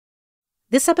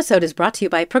This episode is brought to you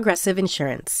by Progressive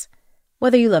Insurance.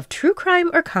 Whether you love true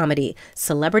crime or comedy,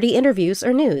 celebrity interviews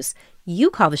or news, you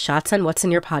call the shots on what's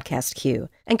in your podcast queue.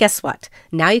 And guess what?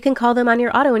 Now you can call them on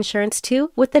your auto insurance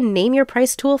too with the Name Your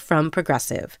Price tool from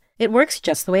Progressive. It works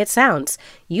just the way it sounds.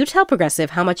 You tell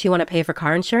Progressive how much you want to pay for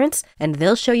car insurance, and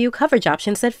they'll show you coverage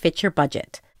options that fit your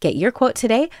budget. Get your quote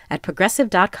today at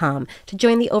Progressive.com to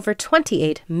join the over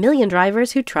 28 million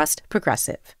drivers who trust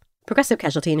Progressive. Progressive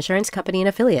Casualty Insurance Company and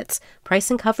Affiliates. Price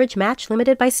and coverage match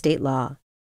limited by state law.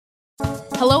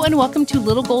 Hello and welcome to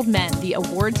Little Gold Men, the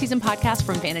award season podcast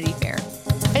from Vanity Fair.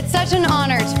 It's such an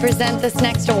honor to present this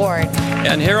next award.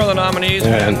 And here are the nominees.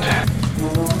 And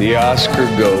the Oscar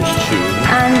goes to...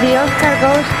 And the Oscar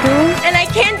goes to... And I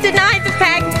can't deny the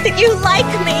fact that you like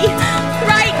me.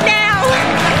 Right now,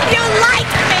 you like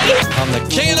me. I'm the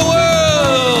king of the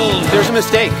world. There's a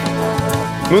mistake.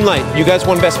 Moonlight, you guys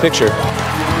won Best Picture.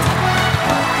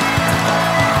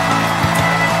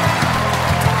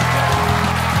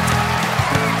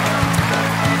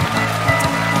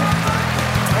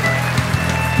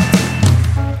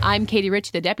 I'm Katie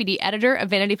Rich, the deputy editor of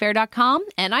VanityFair.com,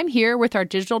 and I'm here with our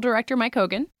digital director, Mike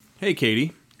Hogan. Hey,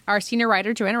 Katie. Our senior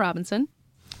writer, Joanna Robinson.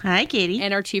 Hi, Katie.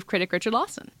 And our chief critic, Richard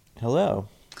Lawson. Hello.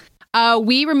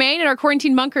 We remain in our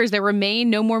quarantine bunkers. There remain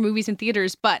no more movies in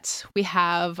theaters, but we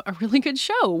have a really good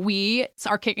show. We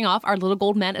are kicking off our Little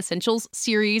Gold Men Essentials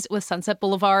series with Sunset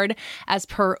Boulevard as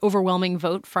per overwhelming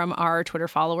vote from our Twitter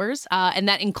followers. And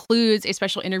that includes a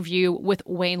special interview with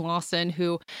Wayne Lawson,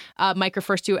 who Mike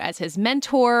refers to as his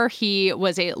mentor. He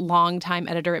was a longtime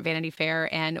editor at Vanity Fair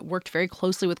and worked very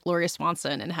closely with Gloria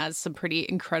Swanson and has some pretty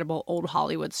incredible old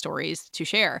Hollywood stories to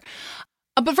share.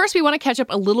 But first, we want to catch up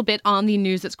a little bit on the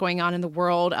news that's going on in the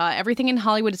world. Everything in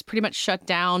Hollywood is pretty much shut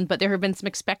down, but there have been some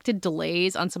expected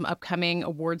delays on some upcoming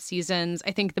award seasons.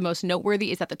 I think the most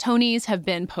noteworthy is that the Tonys have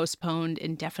been postponed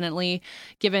indefinitely,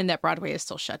 given that Broadway is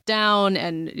still shut down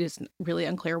and it's really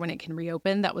unclear when it can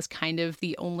reopen. That was kind of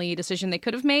the only decision they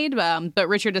could have made. But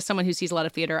Richard, as someone who sees a lot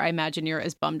of theater, I imagine you're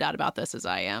as bummed out about this as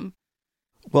I am.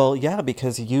 Well, yeah,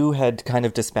 because you had kind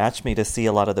of dispatched me to see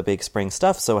a lot of the big spring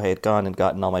stuff, so I had gone and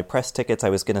gotten all my press tickets.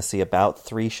 I was going to see about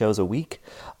 3 shows a week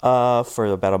for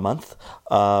about a month,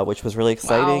 which was really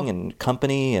exciting. Wow. And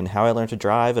Company and How I Learned to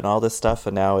Drive and all this stuff,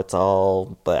 and now it's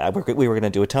all... We were going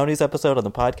to do a Tonys episode on the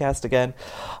podcast again.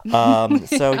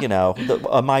 So, you know,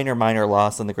 a minor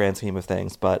loss in the grand scheme of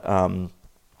things, but...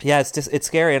 Yeah, it's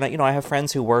scary, and I have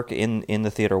friends who work in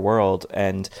the theater world,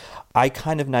 and I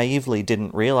kind of naively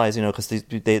didn't realize, because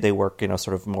they work,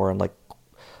 sort of more in like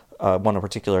one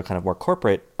particular kind of more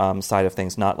corporate side of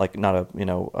things, not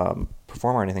a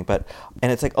performer or anything,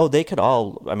 and it's like, oh, they could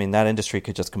all, that industry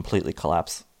could just completely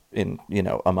collapse in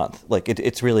a month. Like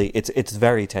it's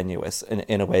very tenuous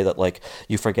in a way that like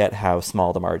you forget how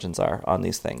small the margins are on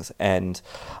these things, and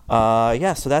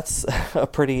so that's a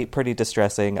pretty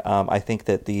distressing. I think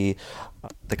that the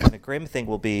kind of grim thing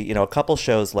will be a couple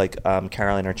shows like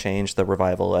Caroline or Change, the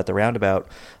revival at the Roundabout,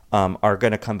 are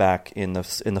going to come back in the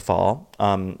fall,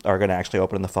 are going to actually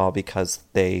open in the fall because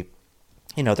they're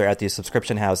at these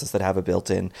subscription houses that have a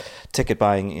built-in ticket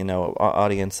buying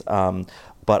audience.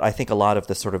 But I think a lot of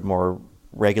the sort of more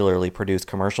regularly produced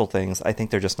commercial things, I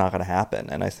think they're just not going to happen.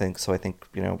 And I think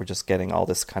we're just getting all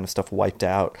this kind of stuff wiped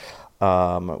out,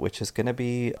 which is going to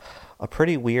be a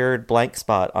pretty weird blank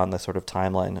spot on the sort of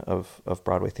timeline of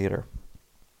Broadway theater.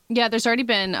 Yeah, there's already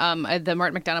been the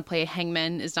Martin McDonagh play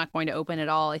Hangmen is not going to open at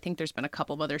all. I think there's been a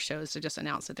couple of other shows that just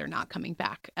announced that they're not coming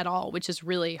back at all, which is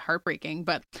really heartbreaking.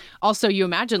 But also you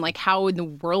imagine like how in the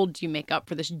world do you make up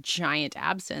for this giant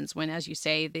absence when, as you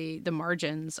say, the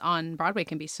margins on Broadway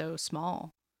can be so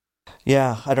small?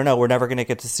 Yeah, I don't know. We're never going to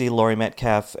get to see Laurie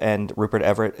Metcalf and Rupert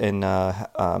Everett in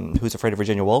Who's Afraid of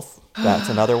Virginia Woolf. That's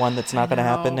another one that's not going to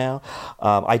happen now.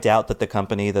 I doubt that the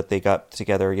company that they got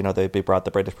together, they brought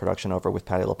the British production over with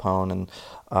Patti LuPone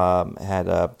and had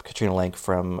Katrina Lenk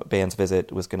from Band's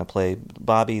Visit was going to play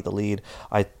Bobby, the lead.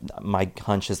 My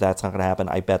hunch is that's not going to happen.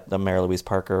 I bet the Mary Louise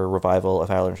Parker revival of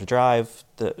How I Learned to Drive,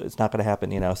 it's not going to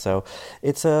happen, So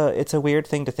it's a weird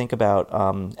thing to think about.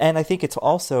 And I think it's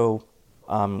also...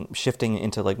 shifting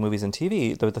into like movies and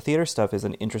TV, the theater stuff is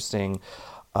an interesting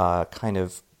kind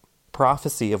of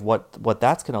prophecy of what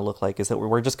that's going to look like, is that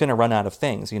we're just going to run out of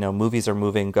things. Movies are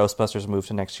moving. Ghostbusters moved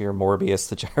to next year. Morbius,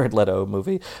 the Jared Leto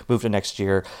movie, moved to next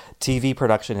year. TV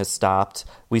production has stopped.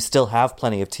 We still have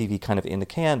plenty of TV kind of in the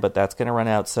can, but that's going to run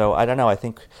out. So I don't know. I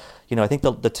think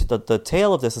the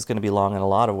tail of this is going to be long in a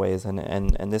lot of ways,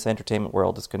 and this entertainment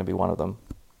world is going to be one of them.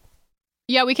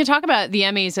 Yeah, we can talk about the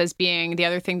Emmys as being the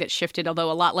other thing that shifted, although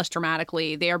a lot less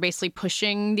dramatically. They are basically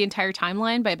pushing the entire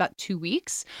timeline by about 2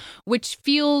 weeks, which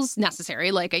feels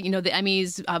necessary. Like, the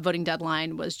Emmys voting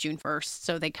deadline was June 1st.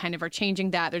 So they kind of are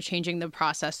changing that. They're changing the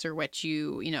process through which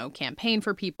you campaign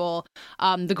for people.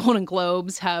 The Golden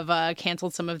Globes have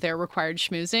canceled some of their required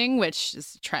schmoozing, which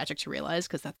is tragic to realize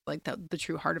because that's like the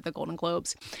true heart of the Golden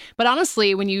Globes. But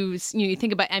honestly, when you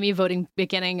think about Emmy voting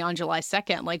beginning on July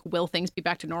 2nd, like, will things be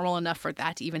back to normal enough for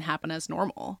that to even happen as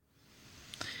normal?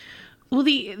 Well,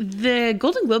 the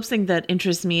Golden Globes thing that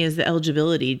interests me is the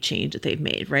eligibility change that they've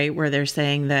made, right? Where they're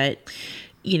saying that,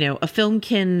 a film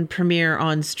can premiere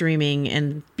on streaming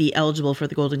and be eligible for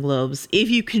the Golden Globes if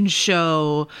you can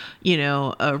show,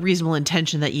 a reasonable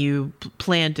intention that you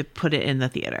plan to put it in the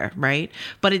theater, right?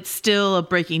 But it's still a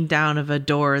breaking down of a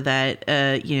door that,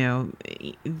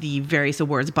 the various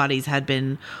awards bodies had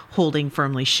been holding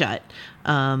firmly shut.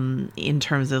 In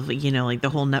terms of, like the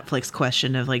whole Netflix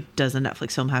question of like, does a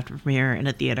Netflix film have to premiere in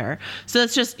a theater? So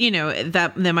that's just,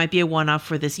 that might be a one-off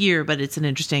for this year, but it's an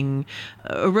interesting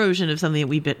erosion of something that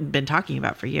we've been talking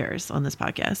about for years on this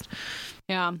podcast.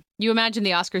 Yeah. You imagine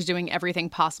the Oscars doing everything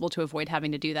possible to avoid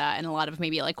having to do that, and a lot of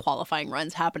maybe like qualifying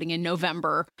runs happening in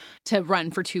November to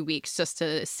run for 2 weeks just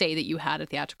to say that you had a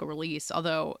theatrical release.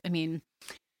 Although,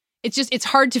 it's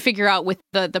hard to figure out with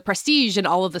the prestige and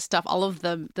all of the stuff, all of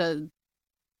the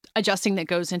adjusting that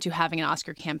goes into having an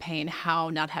Oscar campaign, how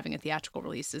not having a theatrical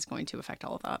release is going to affect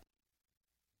all of that.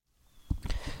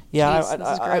 Yeah,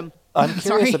 Jeez, I'm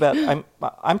curious about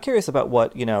I'm curious about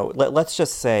what, let's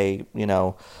just say,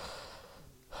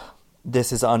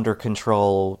 this is under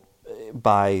control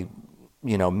by,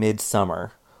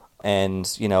 midsummer.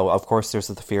 And, of course, there's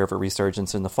the fear of a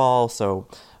resurgence in the fall, so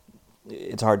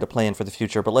it's hard to plan for the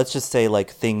future. But let's just say, like,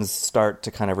 things start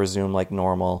to kind of resume like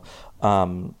normal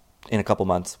in a couple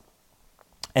months.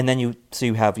 And then you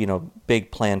have,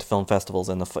 big planned film festivals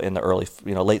in the early,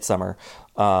 late summer,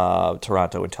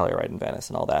 Toronto and Telluride and Venice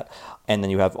and all that. And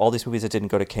then you have all these movies that didn't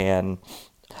go to Cannes.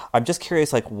 I'm just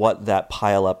curious, like, what that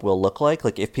pileup will look like.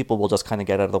 Like, if people will just kind of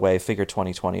get out of the way, figure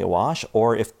 2020 a wash,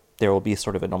 or if there will be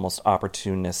sort of an almost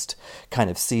opportunist kind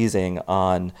of seizing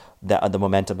on the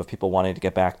momentum of people wanting to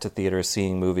get back to theaters,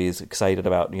 seeing movies, excited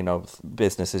about,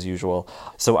 business as usual.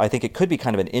 So I think it could be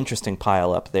kind of an interesting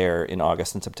pile up there in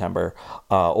August and September,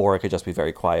 or it could just be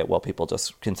very quiet while people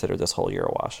just consider this whole year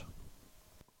a wash.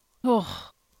 Oh,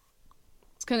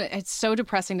 it's so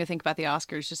depressing to think about the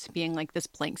Oscars just being like this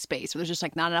blank space where there's just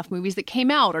like not enough movies that came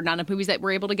out or not enough movies that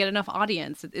were able to get enough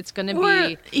audience. It's going to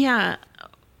be... Yeah.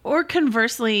 Or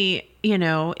conversely,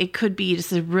 it could be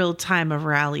just a real time of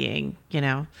rallying,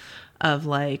 of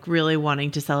like really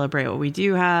wanting to celebrate what we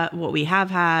do have, what we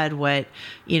have had, what,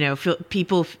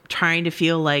 people trying to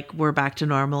feel like we're back to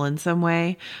normal in some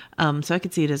way. So I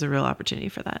could see it as a real opportunity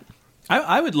for that.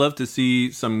 I would love to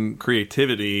see some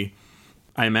creativity.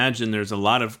 I imagine there's a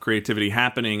lot of creativity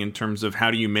happening in terms of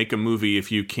how do you make a movie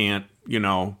if you can't,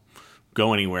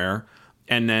 go anywhere.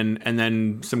 And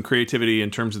then some creativity in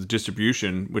terms of the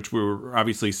distribution, which we're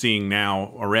obviously seeing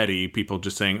now already. People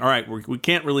just saying, all right, we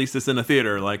can't release this in a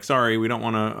theater. Like, sorry, we don't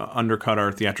want to undercut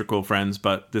our theatrical friends.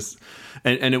 But this,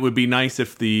 and it would be nice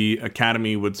if the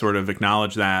Academy would sort of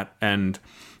acknowledge that. And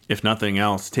if nothing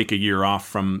else, take a year off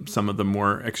from some of the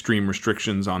more extreme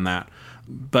restrictions on that.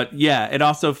 But yeah, it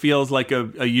also feels like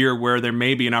a year where there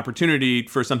may be an opportunity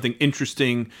for something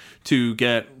interesting to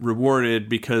get rewarded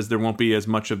because there won't be as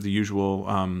much of the usual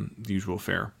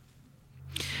fare.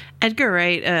 Edgar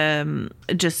Wright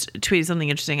just tweeted something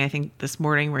interesting, I think, this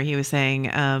morning where he was saying,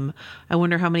 I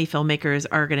wonder how many filmmakers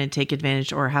are going to take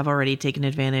advantage or have already taken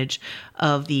advantage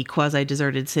of the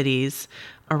quasi-deserted cities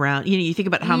around. You think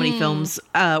about how many films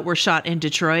were shot in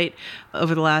Detroit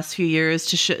over the last few years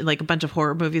to show, like, a bunch of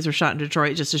horror movies were shot in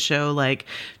Detroit just to show, like,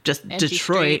 just empty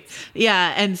Detroit. Streets.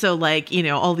 Yeah. And so, like,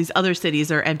 all these other cities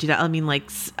are emptied out. I mean,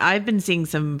 like, I've been seeing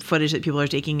some footage that people are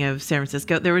taking of San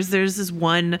Francisco. There's this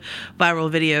one viral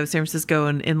video of San Francisco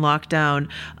in lockdown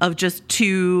of just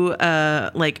two,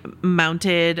 like,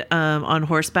 mounted on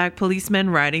horseback policemen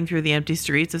riding through the empty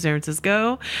streets of San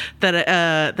Francisco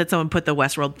that someone put the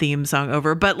Westworld theme song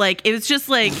over. But like, it was just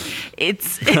like,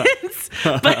 it's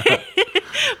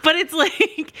but it's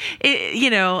like,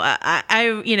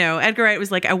 Edgar Wright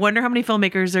was like, I wonder how many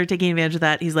filmmakers are taking advantage of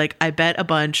that. He's like, I bet a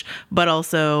bunch, but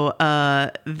also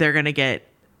they're going to get,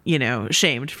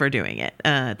 shamed for doing it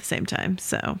at the same time.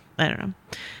 So I don't know.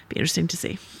 Be interesting to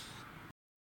see.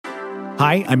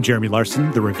 Hi, I'm Jeremy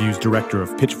Larson, the reviews director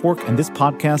of Pitchfork, and this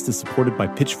podcast is supported by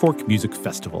Pitchfork Music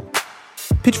Festival.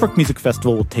 Pitchfork Music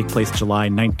Festival will take place July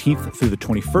 19th through the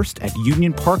 21st at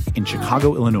Union Park in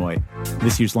Chicago, Illinois.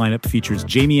 This year's lineup features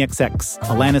Jamie XX,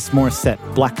 Alanis Morissette,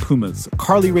 Black Pumas,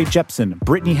 Carly Rae Jepsen,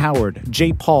 Brittany Howard,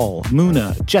 J. Paul,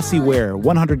 Muna, Jessie Ware,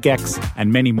 100 Gex,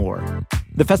 and many more.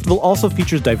 The festival also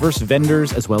features diverse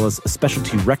vendors as well as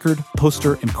specialty record,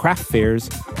 poster, and craft fairs,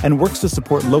 and works to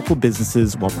support local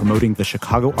businesses while promoting the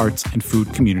Chicago arts and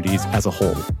food communities as a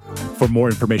whole. For more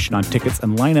information on tickets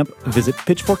and lineup, visit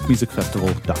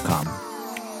pitchforkmusicfestival.com.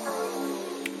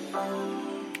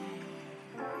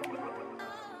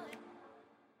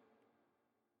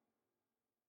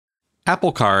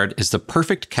 Apple Card is the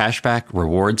perfect cashback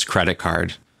rewards credit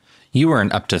card. You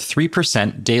earn up to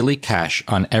 3% daily cash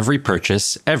on every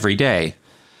purchase every day.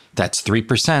 That's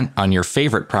 3% on your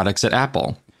favorite products at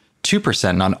Apple,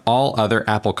 2% on all other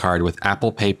Apple Card with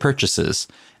Apple Pay purchases,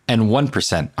 and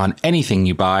 1% on anything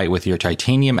you buy with your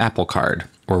titanium Apple Card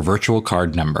or virtual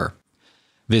card number.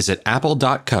 Visit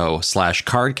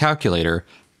apple.co/card calculator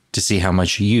to see how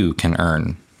much you can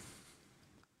earn.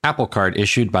 Apple Card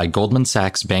issued by Goldman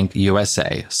Sachs Bank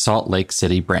USA, Salt Lake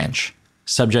City branch.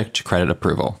 Subject to credit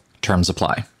approval. Terms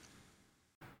apply.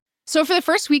 So for the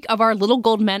first week of our Little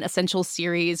Gold Men Essentials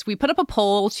series, we put up a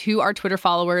poll to our Twitter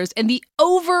followers, and the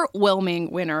overwhelming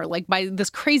winner, like by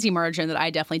this crazy margin that I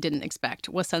definitely didn't expect,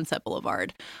 was Sunset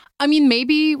Boulevard. I mean,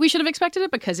 maybe we should have expected it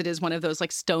because it is one of those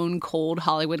like stone cold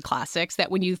Hollywood classics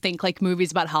that when you think like movies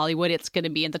about Hollywood, it's going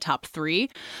to be in the top 3.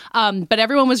 But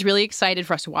everyone was really excited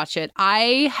for us to watch it.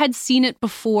 I had seen it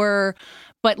before,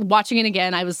 but watching it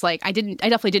again, I was like, I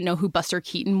definitely didn't know who Buster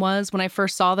Keaton was when I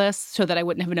first saw this, so that I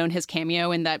wouldn't have known his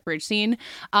cameo in that bridge scene.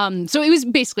 So it was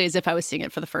basically as if I was seeing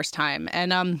it for the first time.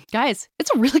 And guys, it's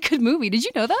a really good movie. Did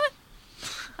you know that?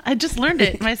 I just learned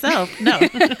it myself. No.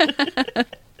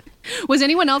 Was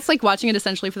anyone else like watching it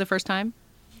essentially for the first time?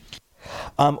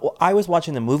 I was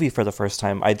watching the movie for the first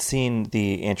time. I'd seen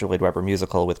the Andrew Lloyd Webber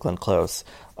musical with Glenn Close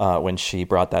when she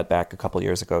brought that back a couple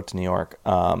years ago to New York.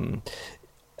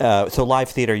 So live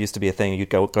theater used to be a thing. You'd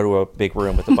go to a big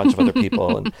room with a bunch of other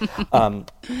people.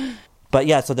 And, but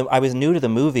yeah, so I was new to the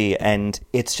movie, and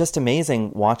it's just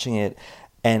amazing watching it.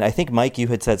 And I think, Mike, you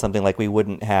had said something like we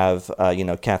wouldn't have,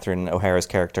 Catherine O'Hara's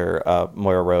character,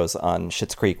 Moira Rose, on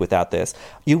Schitt's Creek without this.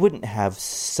 You wouldn't have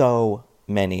so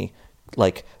many,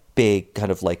 like, big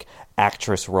kind of, like,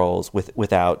 actress roles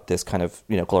without this kind of,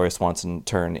 Gloria Swanson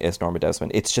turn as Norma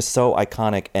Desmond. It's just so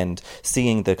iconic, and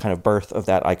seeing the kind of birth of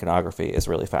that iconography is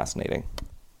really fascinating.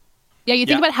 Yeah, you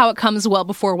think about how it comes well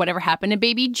before Whatever Happened to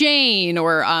Baby Jane,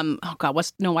 or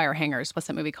what's No Wire Hangers? What's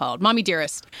that movie called? Mommy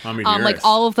Dearest. Mommy Dearest. Like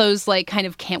all of those like kind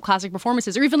of camp classic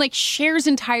performances, or even like Cher's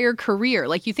entire career.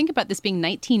 Like you think about this being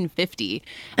 1950,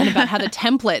 and about how the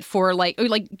template for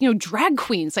drag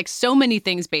queens, like so many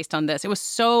things based on this. It was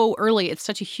so early. It's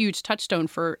such a huge touchstone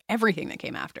for everything that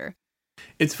came after.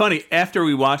 It's funny. After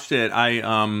we watched it, I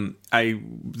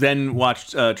then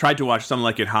tried to watch Some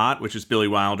Like It Hot, which is Billy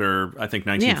Wilder, I think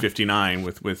 1959,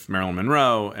 with Marilyn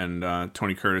Monroe and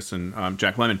Tony Curtis and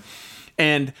Jack Lemmon,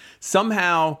 and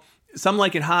somehow Some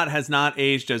Like It Hot has not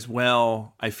aged as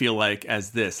well, I feel like,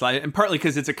 as this. And partly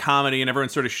because it's a comedy and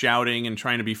everyone's sort of shouting and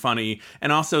trying to be funny.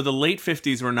 And also the late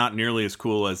 50s were not nearly as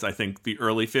cool as I think the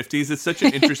early 50s. It's such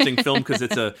an interesting film because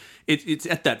it's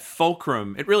at that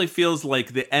fulcrum. It really feels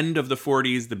like the end of the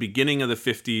 40s, the beginning of the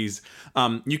 50s.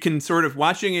 You can sort of,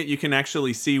 watching it, you can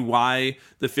actually see why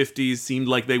the 50s seemed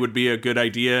like they would be a good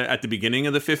idea at the beginning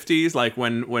of the 50s. Like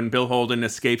when Bill Holden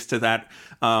escapes to that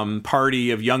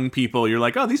party of young people, you're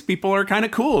like, oh, these people are kind of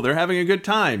cool. They're having a good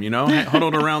time,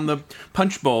 huddled around the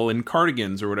punch bowl in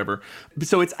cardigans or whatever.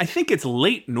 So I think it's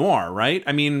late noir, right?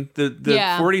 I mean, the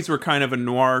 40s were kind of a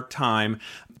noir time,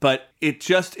 but it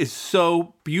just is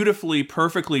so beautifully,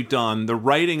 perfectly done. The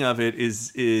writing of it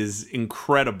is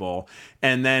incredible.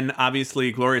 And then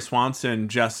obviously Gloria Swanson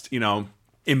just,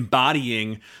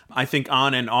 embodying, I think,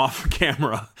 on and off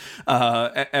camera,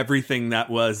 everything that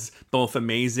was both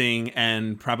amazing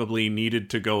and probably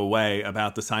needed to go away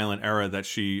about the silent era that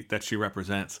she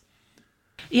represents.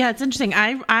 Yeah, it's interesting.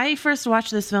 I first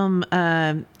watched this film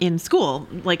in school,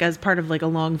 like as part of like a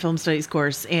long film studies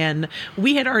course, and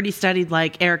we had already studied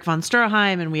like Erich von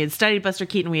Stroheim, and we had studied Buster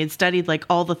Keaton, we had studied like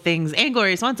all the things, and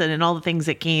Gloria Swanson, and all the things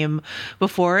that came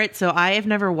before it. So I have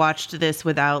never watched this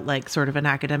without like sort of an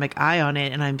academic eye on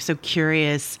it, and I'm so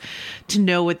curious to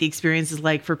know what the experience is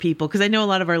like for people, because I know a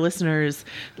lot of our listeners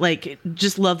like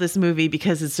just love this movie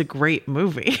because it's a great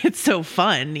movie. It's so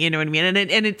fun, you know what I mean?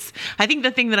 And it's, I think the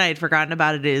thing that I had forgotten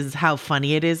about it is how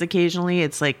funny it is occasionally.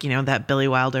 It's like, that Billy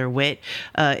Wilder wit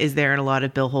is there in a lot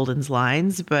of Bill Holden's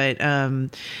lines, but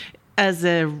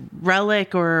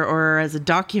relic or as a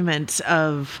document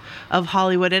of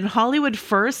Hollywood and Hollywood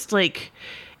first. Like,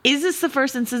 is this the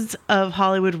first instance of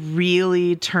Hollywood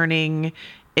really turning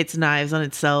its knives on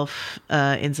itself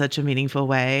in such a meaningful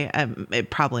way?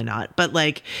 Probably not. But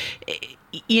like,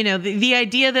 you know, the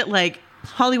idea that like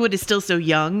Hollywood is still so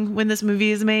young when this movie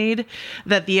is made,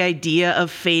 that the idea of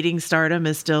fading stardom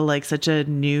is still like such a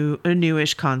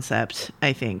newish concept,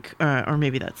 I think, or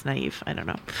maybe that's naive. I don't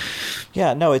know.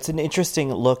 Yeah, no, it's an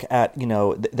interesting look at, you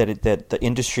know, that the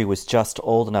industry was just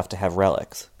old enough to have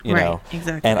relics, you know?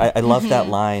 Exactly. And I love that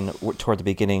line toward the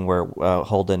beginning where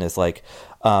Holden is like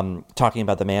talking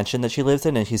about the mansion that she lives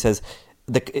in, and he says,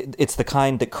 it's the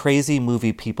kind that crazy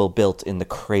movie people built in the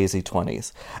crazy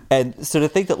 20s. And so to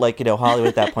think that, like, you know, Hollywood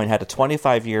at that point had a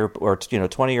 25-year or, you know,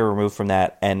 20-year removed from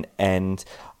that, and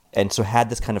so had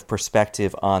this kind of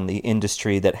perspective on the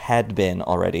industry that had been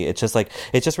already. It's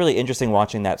just really interesting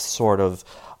watching that sort of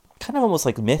kind of almost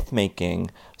like myth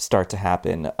making start to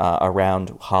happen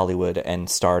around Hollywood and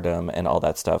stardom and all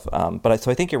that stuff. But I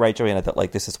think you're right, Joanna, that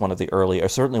like this is one of the early, or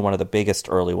certainly one of the biggest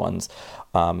early ones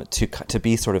to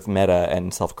be sort of meta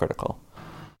and self-critical.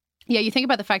 Yeah, you think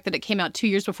about the fact that it came out 2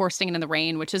 years before Singin' in the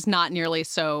Rain, which is not nearly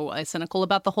so cynical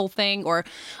about the whole thing. Or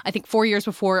I think 4 years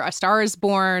before A Star is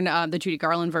Born, the Judy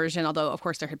Garland version, although, of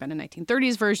course, there had been a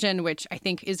 1930s version, which I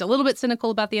think is a little bit cynical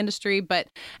about the industry. But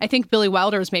I think Billy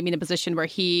Wilder was maybe in a position where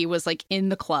he was like in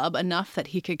the club enough that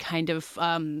he could kind of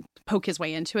poke his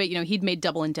way into it. You know, he'd made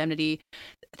Double Indemnity,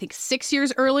 I think 6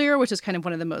 years earlier, which is kind of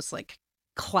one of the most like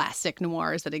classic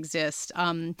noirs that exist.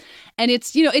 And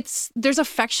it's, you know, there's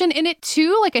affection in it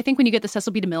too. Like, I think when you get the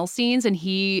Cecil B. DeMille scenes and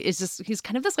he's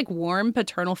kind of this like warm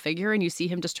paternal figure, and you see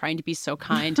him just trying to be so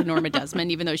kind to Norma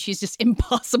Desmond, even though she's just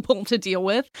impossible to deal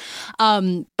with.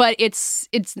 But it's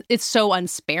so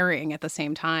unsparing at the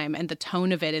same time. And the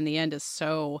tone of it in the end is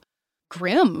so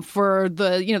grim for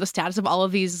the, you know, the status of all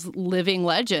of these living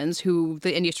legends who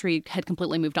the industry had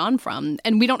completely moved on from.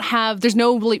 And there's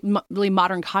no really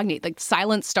modern cognate, like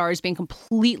silent stars being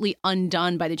completely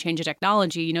undone by the change of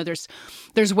technology. You know,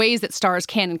 there's ways that stars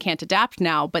can and can't adapt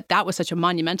now, but that was such a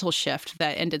monumental shift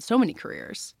that ended so many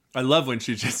careers. I love when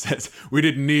she just says, we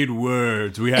didn't need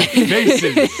words, we had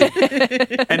faces.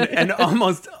 and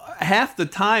almost half the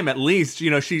time, at least,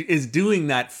 you know, she is doing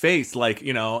that face, like,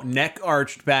 you know, neck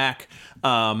arched back,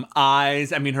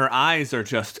 eyes. I mean, her eyes are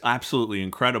just absolutely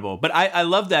incredible. But I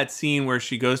love that scene where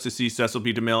she goes to see Cecil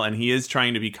B. DeMille and he is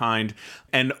trying to be kind,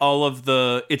 and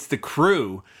it's the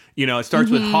crew. You know, it starts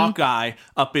with Hawkeye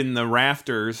up in the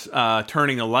rafters,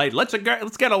 turning a light. Let's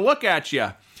get a look at you.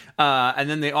 And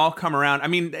then they all come around. I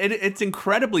mean, it's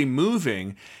incredibly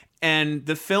moving. And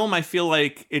the film, I feel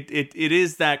like it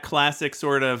is that classic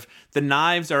sort of, the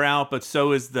knives are out, but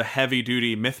so is the heavy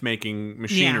duty myth making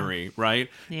machinery, right?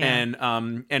 Yeah.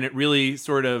 And it really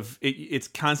sort of it's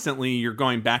constantly, you're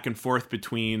going back and forth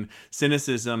between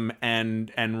cynicism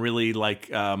and really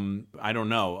like I don't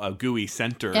know, a gooey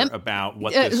center about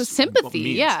what this sympathy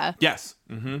means. Yeah. Yes.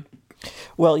 Mm-hmm.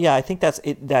 Well, yeah, I think that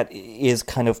is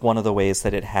kind of one of the ways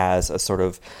that it has a sort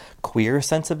of queer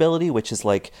sensibility, which is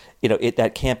like, you know,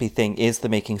 that campy thing is the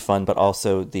making fun, but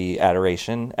also the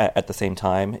adoration at the same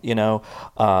time, you know,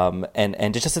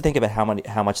 and just to think about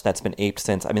how much that's been aped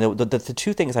since. I mean, the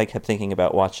two things I kept thinking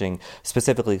about watching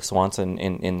specifically Swanson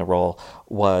in the role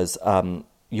was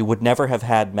you would never have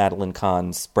had Madeline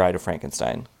Kahn's Bride of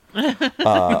Frankenstein. Like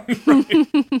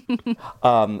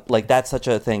that's such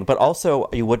a thing, but also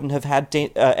you wouldn't have had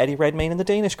Eddie Redmayne in The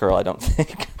Danish Girl, I don't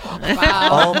think.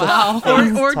 Wow.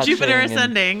 Or Jupiter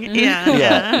Ascending.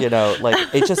 Yeah, you know, like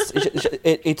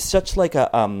it's such like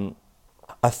a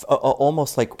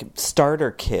almost like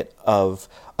starter kit of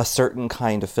a certain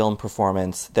kind of film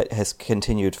performance that has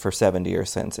continued for 70 years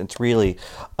since. It's really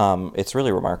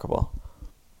remarkable.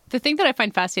 The thing that I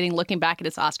find fascinating looking back at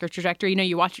its Oscar trajectory, you know,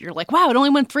 you watch it, you're like, wow, it only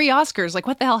won 3 Oscars. Like,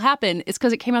 what the hell happened? It's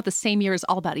because it came out the same year as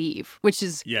All About Eve, which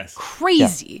is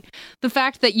crazy. Yeah. The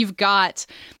fact that you've got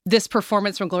this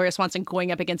performance from Gloria Swanson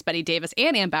going up against Bette Davis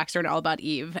and Anne Baxter in All About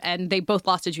Eve, and they both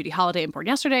lost to Judy Holliday in Born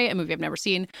Yesterday, a movie I've never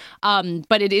seen.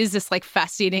 But it is this like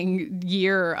fascinating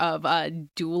year of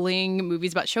dueling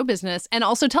movies about show business, and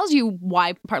also tells you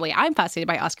why partly I'm fascinated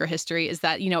by Oscar history is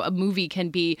that, you know, a movie can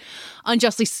be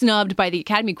unjustly snubbed by the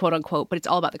Academy, quote unquote, but it's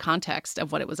all about the context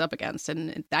of what it was up against.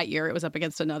 And that year it was up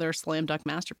against another slam dunk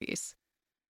masterpiece.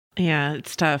 Yeah,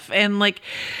 it's tough. And like,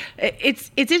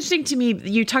 it's interesting to me.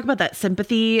 You talk about that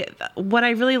sympathy. What I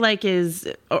really like is,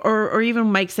 or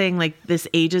even Mike saying like this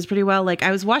ages pretty well. Like I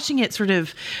was watching it sort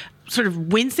of sort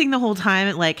of wincing the whole time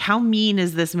at like, how mean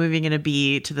is this movie going to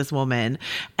be to this woman?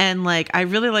 And like, I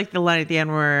really like the line at the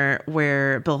end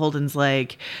where Bill Holden's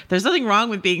like, there's nothing wrong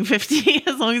with being 50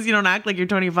 as long as you don't act like you're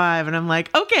 25. And I'm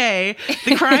like, okay,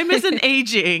 the crime isn't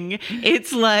aging.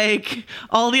 It's like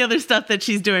all the other stuff that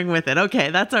she's doing with it.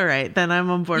 Okay, that's all right. Then I'm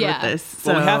on board with this.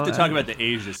 So, well, we have to talk about the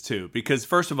ages too, because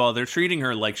first of all, they're treating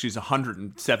her like she's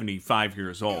 175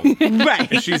 years old.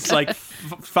 Right. And she's like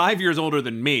 5 years older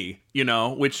than me, you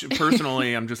know, which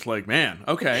personally I'm just like, man,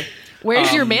 okay.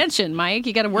 Where's your mansion, Mike?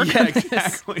 You got to work on this.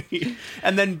 Exactly.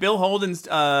 And then Bill Holden's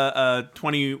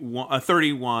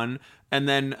 31, and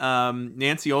then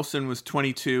Nancy Olsen was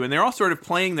 22, and they're all sort of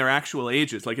playing their actual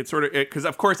ages. Like, it's sort of, because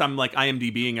of course I'm like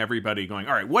IMDbing everybody going,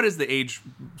 all right, what is the age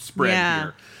spread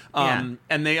here?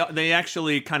 And they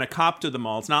actually kind of cop to them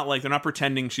all. It's not like they're not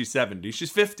pretending she's 70,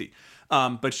 she's 50.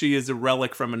 But she is a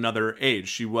relic from another age.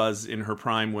 She was in her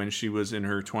prime when she was in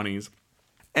her 20s.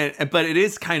 But it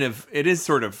is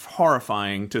sort of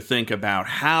horrifying to think about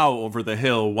how over the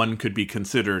hill one could be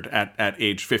considered at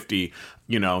age 50,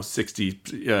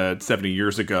 60, 70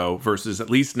 years ago, versus at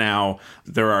least now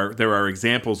there are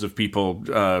examples of people,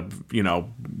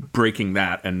 breaking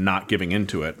that and not giving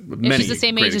into it. Yeah, she's the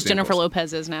same age as Jennifer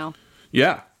Lopez is now.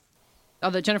 Yeah.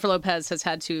 Although Jennifer Lopez has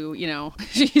had to,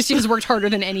 she has worked harder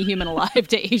than any human alive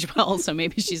to age well. So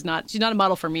maybe she's not a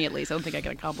model for me, at least. I don't think I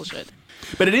can accomplish it.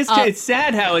 But it's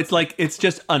sad how it's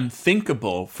just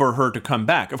unthinkable for her to come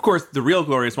back. Of course, the real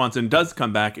Gloria Swanson does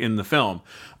come back in the film.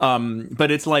 But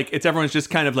it's everyone's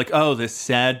just kind of like, oh, this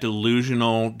sad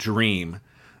delusional dream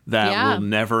that will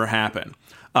never happen.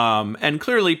 And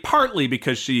clearly, partly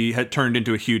because she had turned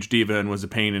into a huge diva and was a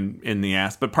pain in the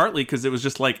ass, but partly because it was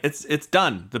just like, it's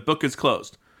done. The book is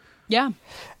closed. Yeah.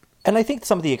 And I think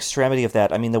some of the extremity of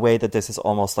that, I mean, the way that this is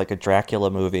almost like a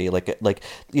Dracula movie, that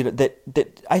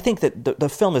I think that the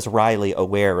film is wryly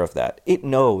aware of that. It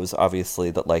knows,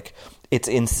 obviously, that like it's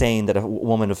insane that a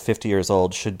woman of 50 years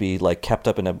old should be like kept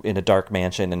up in a dark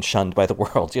mansion and shunned by the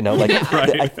world.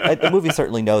 Right. The movie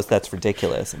certainly knows that's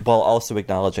ridiculous, while also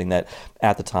acknowledging that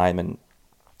at the time and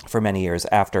for many years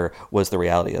after was the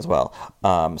reality as well.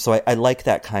 So I like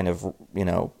that kind of,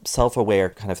 self-aware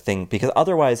kind of thing, because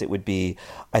otherwise it would be,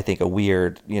 I think, a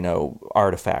weird,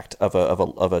 artifact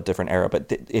of a different era.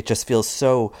 But it just feels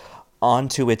so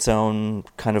onto its own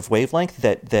kind of wavelength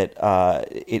that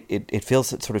it feels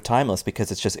sort of timeless,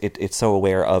 because it's so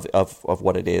aware of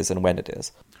what it is and when it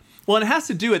is. Well, and it has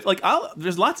to do with,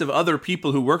 there's lots of other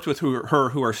people who worked with her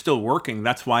who are still working.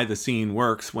 That's why the scene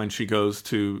works when she goes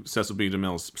to Cecil B.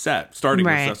 DeMille's set, starting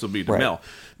with Cecil B. DeMille.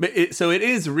 But so it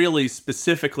is really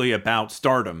specifically about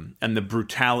stardom and the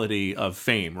brutality of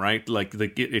fame, right? Like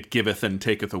it giveth and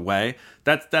taketh away.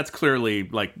 That's clearly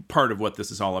like part of what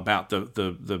this is all about.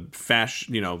 The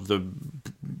fashion, the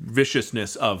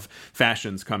viciousness of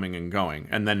fashions coming and going,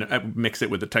 and then mix it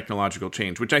with the technological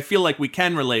change, which I feel like we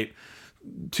can relate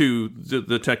to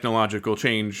the technological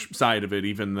change side of it,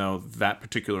 even though that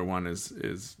particular one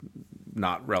is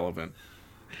not relevant.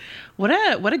 What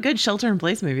a good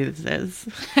Shelter-in-Place movie this is.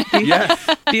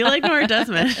 Be like Nora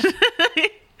Desmond.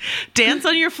 Dance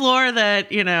on your floor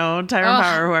that, Tyrone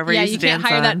Power, whoever used to dance on. Yeah, you can't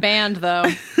hire that band, though.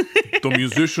 The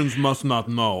musicians must not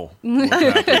know what's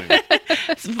happening.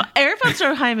 Eric von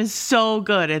Stroheim is so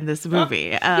good in this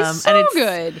movie. He's so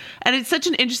good. And it's such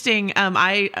an interesting,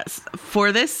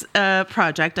 for this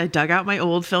project, I dug out my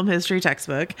old film history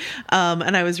textbook,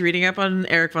 and I was reading up on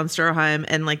Eric von Stroheim,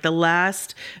 and like the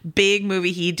last big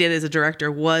movie he did as a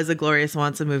director was a Gloria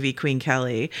Swanson movie, Queen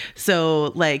Kelly.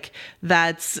 So like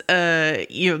that's,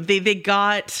 they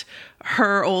got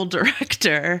her old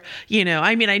director,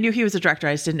 I mean, I knew he was a director.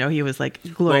 I just didn't know he was like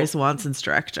Gloria Swanson's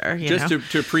director. Just to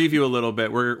preview a little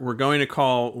bit, we're going to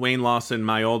call Wayne Lawson,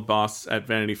 my old boss at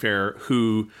Vanity Fair,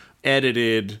 who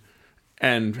edited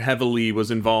and heavily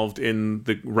was involved in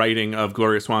the writing of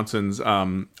Gloria Swanson's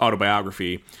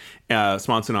autobiography,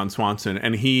 Swanson on Swanson.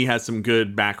 And he has some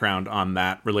good background on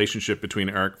that relationship between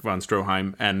Eric von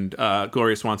Stroheim and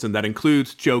Gloria Swanson that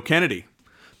includes Joe Kennedy,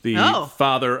 the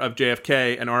father of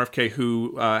JFK and RFK,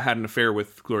 who had an affair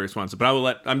with Gloria Swanson.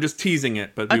 But I'm just teasing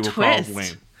it, but we will call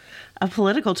Wayne. A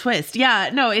political twist.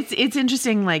 Yeah, no, it's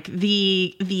interesting. Like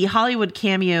the Hollywood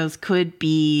cameos could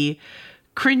be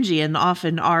cringy and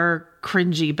often are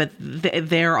cringy, but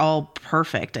they're all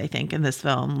perfect, I think, in this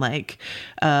film. Like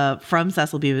from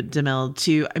Cecil B. DeMille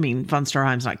to, I mean, von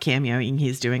Stroheim's not cameoing,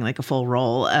 he's doing like a full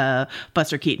role.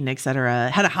 Buster Keaton, etc.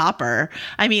 Hedda Hopper.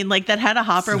 I mean, like that Hedda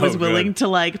Hopper was willing to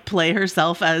like play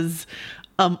herself as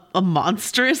a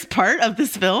monstrous part of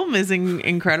this film is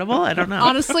incredible. I don't know.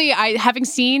 Honestly, having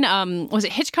seen was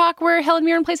it Hitchcock where Helen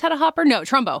Mirren plays Hedda Hopper? No,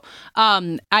 Trumbo.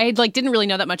 I didn't really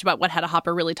know that much about what Hedda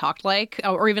Hopper really talked like,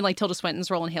 or even like Tilda Swinton's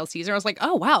role in Hail Caesar. I was like,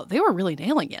 oh wow, they were really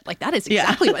nailing it. Like that is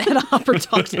exactly what Hedda Hopper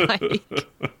talked like.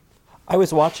 I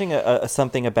was watching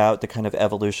something about the kind of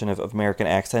evolution of American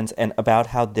accents and about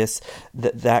how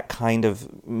that kind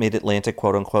of mid-Atlantic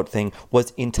quote-unquote thing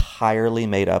was entirely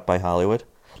made up by Hollywood.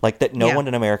 Like that no one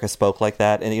in America spoke like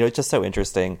that. And, it's just so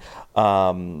interesting.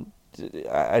 I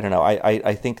don't know.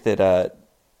 I think that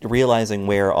realizing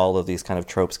where all of these kind of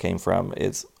tropes came from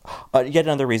is yet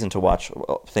another reason to watch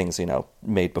things,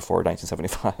 made before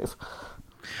 1975.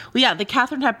 Well, yeah, the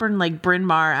Katharine Hepburn, Bryn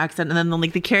Mawr accent, and then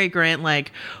the Cary Grant,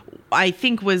 I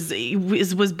think was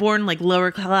born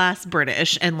lower class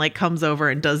British and comes over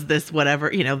and does this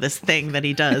whatever, this thing that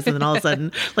he does. And then all of a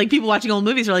sudden, people watching old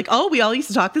movies are like, oh, we all used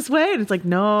to talk this way. And it's like,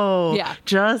 no,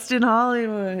 just in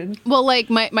Hollywood. Well,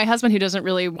 my husband, who doesn't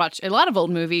really watch a lot of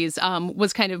old movies,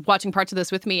 was kind of watching parts of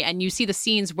this with me. And you see the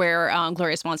scenes where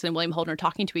Gloria Swanson and William Holden are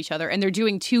talking to each other, and they're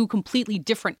doing two completely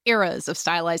different eras of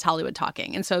stylized Hollywood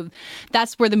talking. And so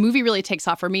that's where the movie really takes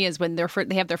off for me, is when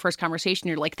they have their first conversation.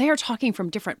 You're like, they are talking from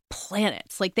different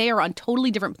planets. They are on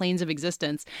totally different planes of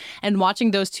existence. And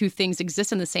watching those two things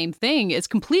exist in the same thing is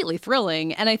completely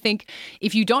thrilling. And I think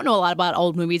if you don't know a lot about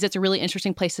old movies, it's a really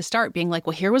interesting place to start, being like,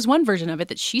 well, here was one version of it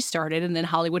that she started, and then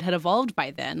Hollywood had evolved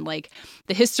by then.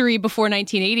 The history before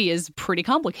 1980 is pretty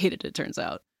complicated, it turns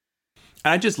out.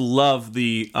 I just love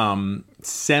the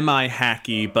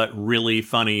semi-hacky but really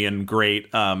funny and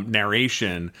great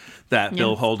narration that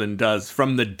Bill Holden does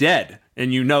from the dead.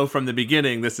 And from the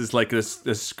beginning, this is a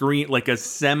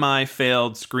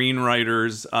semi-failed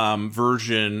screenwriter's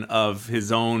version of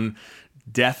his own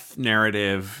death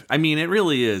narrative. I mean, it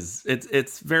really is.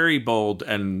 It's very bold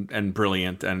and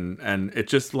brilliant, and it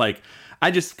just I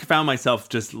just found myself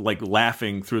just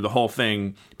laughing through the whole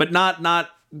thing, but not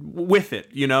with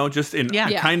it, just in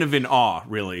kind of in awe,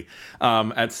 really,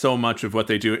 at so much of what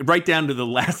they do, right down to the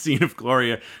last scene of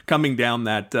Gloria coming down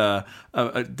that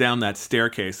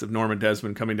staircase, of Norma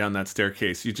Desmond coming down that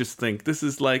staircase. You just think, this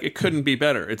is it couldn't be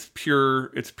better. It's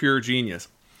pure genius.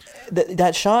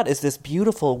 That shot is this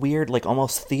beautiful, weird,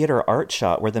 almost theater art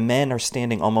shot where the men are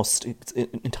standing almost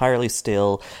entirely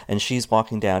still and she's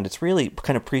walking down. It's really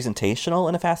kind of presentational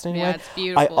in a fascinating way. It's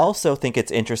beautiful. I also think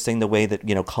it's interesting the way that,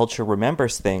 culture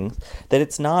remembers things, that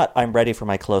it's not, I'm ready for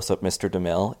my close-up, Mr.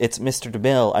 DeMille. It's Mr.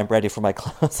 DeMille, I'm ready for my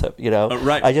close-up,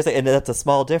 Right. And that's a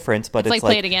small difference, but it's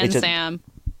play it again, Sam.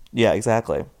 Yeah,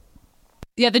 exactly.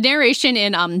 Yeah, the narration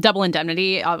in Double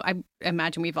Indemnity, I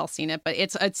imagine we've all seen it, but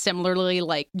it's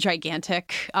similarly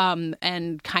gigantic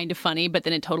and kind of funny, but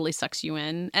then it totally sucks you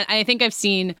in. And I think I've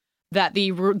seen that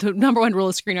the number one rule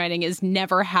of screenwriting is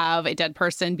never have a dead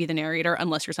person be the narrator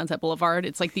unless you're Sunset Boulevard.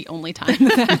 It's the only time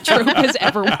that trope has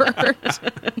ever worked.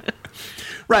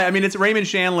 Right. I mean, it's Raymond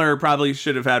Chandler probably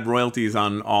should have had royalties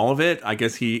on all of it. I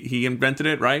guess he invented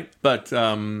it, right? But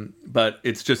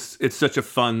it's such a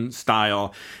fun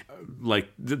style.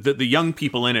 The young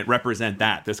people in it represent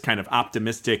this kind of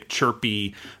optimistic,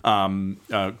 chirpy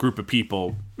group of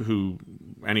people who,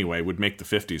 anyway, would make the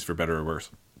 50s for better or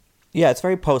worse. Yeah, it's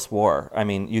very post-war. I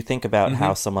mean, you think about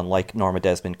how someone like Norma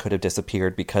Desmond could have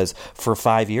disappeared because for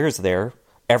 5 years there,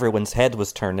 everyone's head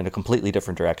was turned in a completely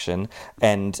different direction,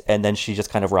 and then she just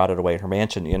kind of rotted away in her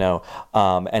mansion,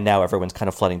 and now everyone's kind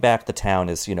of flooding back. The town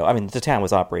is, the town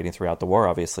was operating throughout the war,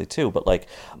 obviously, too, but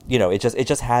it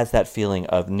just has that feeling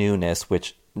of newness,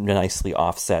 which nicely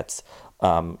offsets,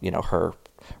 her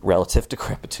relative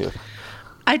decrepitude.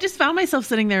 I just found myself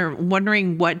sitting there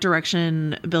wondering what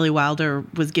direction Billy Wilder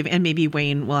was giving, and maybe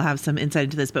Wayne will have some insight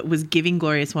into this, but was giving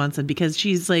Gloria Swanson, because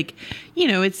she's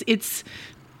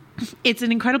it's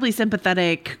an incredibly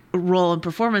sympathetic role and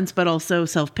performance, but also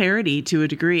self-parody to a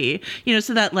degree,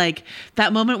 so that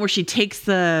that moment where she takes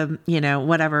the,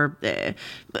 whatever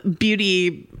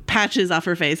beauty patches off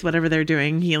her face, whatever they're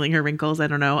doing, healing her wrinkles, I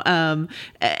don't know.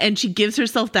 And she gives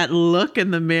herself that look in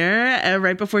the mirror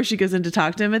right before she goes in to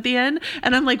talk to him at the end.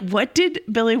 And I'm like, what did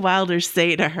Billy Wilder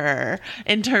say to her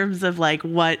in terms of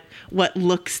what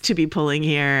looks to be pulling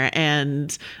here?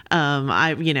 And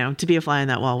to be a fly on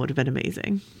that wall would have been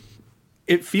amazing.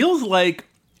 It feels like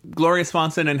Gloria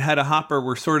Swanson and Hedda Hopper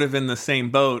were sort of in the same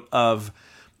boat of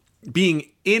being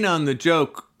in on the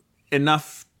joke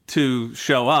enough to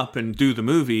show up and do the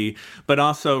movie, but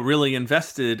also really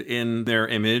invested in their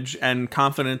image and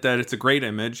confident that it's a great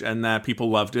image and that people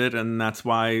loved it. And that's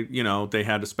why, they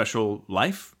had a special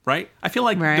life, right? I feel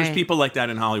like there's people like that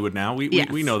in Hollywood now.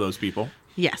 We know those people.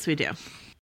 Yes, we do.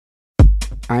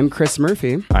 I'm Chris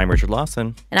Murphy. I'm Richard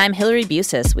Lawson. And I'm Hillary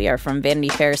Busis. We are from Vanity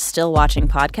Fair's Still Watching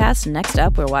podcast. Next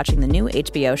up, we're watching the new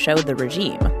HBO show, The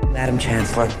Regime. Madam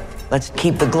Chancellor, let's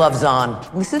keep the gloves on.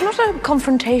 This is not a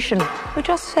confrontation. We're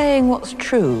just saying what's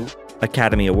true.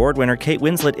 Academy Award winner Kate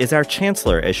Winslet is our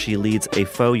chancellor as she leads a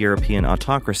faux European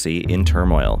autocracy in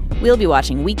turmoil. We'll be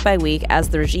watching week by week as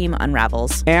the regime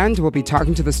unravels. And we'll be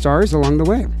talking to the stars along the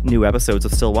way. New episodes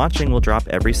of Still Watching will drop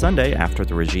every Sunday after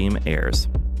The Regime airs.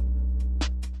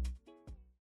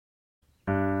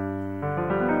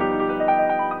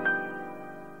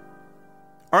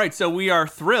 All right, so we are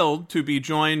thrilled to be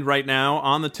joined right now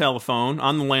on the telephone,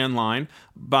 on the landline,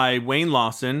 by Wayne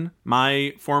Lawson,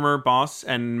 my former boss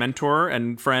and mentor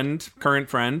and friend, current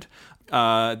friend,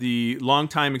 the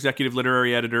longtime executive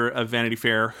literary editor of Vanity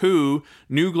Fair, who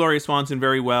knew Gloria Swanson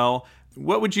very well.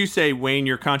 What would you say, Wayne,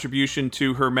 your contribution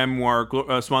to her memoir,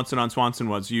 Swanson on Swanson,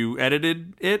 was? You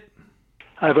edited it?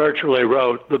 I virtually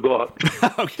wrote the book.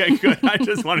 Okay, good. I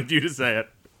just wanted you to say it.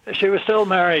 She was still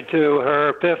married to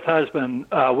her fifth husband,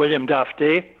 William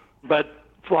Duffy, but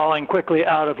falling quickly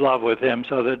out of love with him,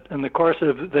 so that in the course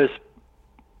of this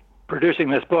producing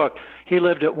this book, he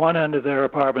lived at one end of their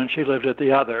apartment, she lived at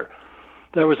the other.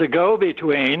 There was a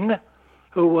go-between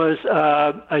who was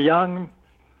a young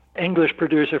English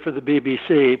producer for the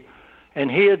BBC,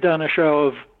 and he had done a show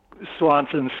of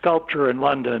Swanson's sculpture in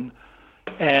London,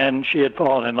 and she had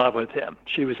fallen in love with him.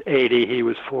 She was 80, he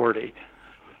was 40.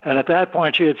 And at that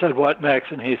point, she had said, "What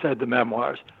next?" And he said, "The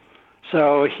memoirs."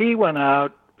 So he went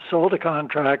out, sold a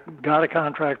contract, got a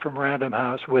contract from Random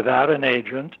House without an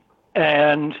agent,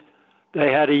 and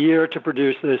they had a year to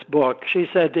produce this book. She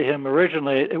said to him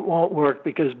originally, "It won't work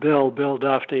because Bill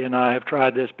Duffy, and I have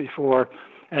tried this before,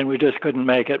 and we just couldn't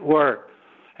make it work."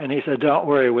 And he said, "Don't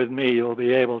worry, with me, you'll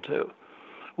be able to."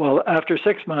 Well, after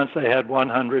 6 months, they had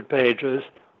 100 pages.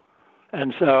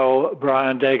 And so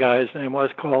Brian Dega, his name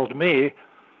was, called me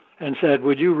and said,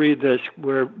 "Would you read this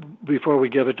before we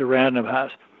give it to Random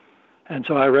House?" And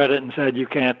so I read it and said, "You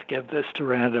can't give this to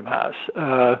Random House.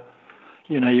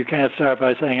 You can't start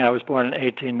by saying I was born in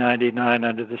 1899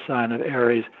 under the sign of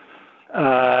Aries.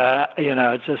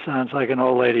 It just sounds like an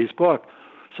old lady's book."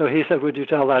 So he said, "Would you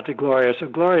tell that to Gloria?" So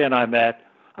Gloria and I met.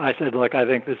 I said, "Look, I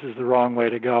think this is the wrong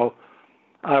way to go.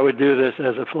 I would do this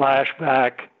as a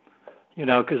flashback,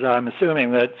 because I'm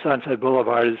assuming that Sunset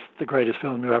Boulevard is the greatest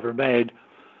film you ever made.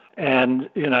 And,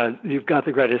 you've got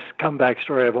the greatest comeback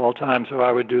story of all time, so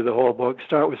I would do the whole book,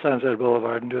 start with Sunset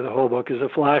Boulevard and do the whole book as a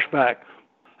flashback."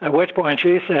 At which point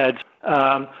she said,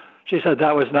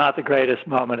 "That was not the greatest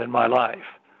moment in my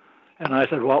life." And I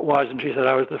said, "What was?" And she said,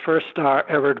 "I was the first star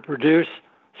ever to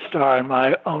star in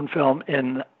my own film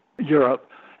in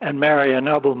Europe and marry a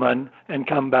nobleman and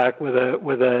come back with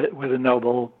a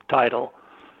noble title."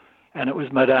 And it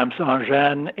was Madame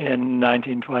Saint-Jean in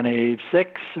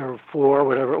 1926 or 4,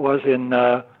 whatever it was, in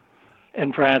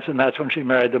France, and that's when she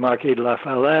married the Marquis de la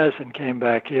Falaise and came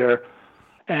back here.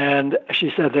 And she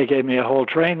said they gave me a whole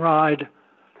train ride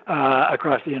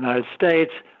across the United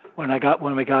States. When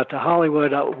we got to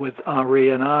Hollywood with Henri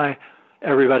and I,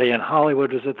 everybody in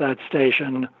Hollywood was at that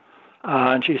station.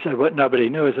 And she said what nobody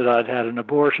knew is that I'd had an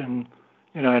abortion,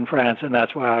 in France, and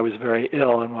that's why I was very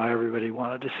ill and why everybody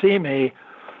wanted to see me.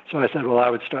 So I said, well, I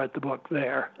would start the book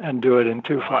there and do it in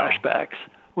 2 flashbacks,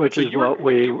 which is what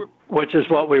we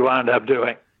wound up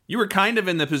doing. You were kind of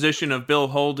in the position of Bill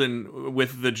Holden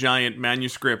with the giant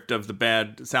manuscript of the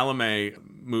bad Salome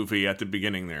movie at the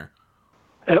beginning there.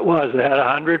 It was. It had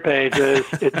 100 pages.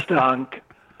 It stunk.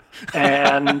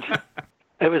 And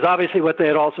it was obviously what they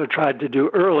had also tried to do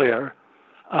earlier.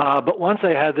 But once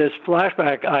they had this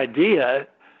flashback idea,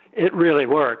 it really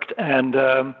worked. And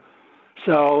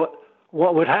so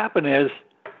what would happen is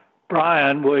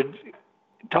Brian would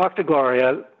talk to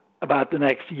Gloria about the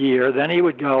next year. Then he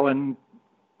would go and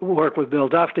work with Bill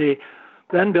Duffy.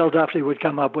 Then Bill Duffy would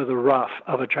come up with a rough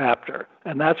of a chapter.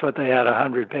 And that's what they had,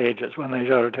 100 pages when they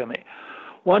showed it to me.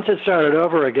 Once it started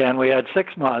over again, we had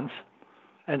 6 months.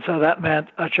 And so that meant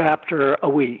a chapter a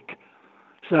week.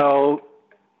 So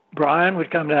Brian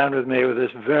would come down with me with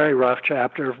this very rough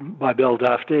chapter by Bill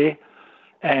Duffy.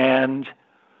 And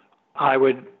I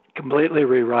would completely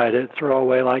rewrite it, throw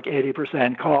away like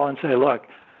 80%, call and say, look,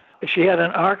 she had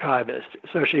an archivist,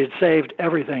 so she had saved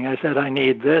everything. I said, I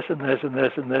need this and this and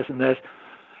this and this and this.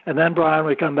 And then Brian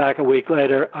would come back a week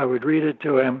later. I would read it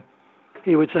to him.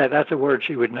 He would say, that's a word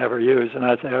she would never use. And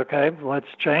I'd say, okay, let's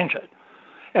change it.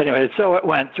 Anyway, so it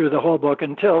went through the whole book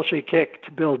until she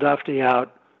kicked Bill Duffy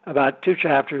out about 2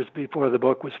 chapters before the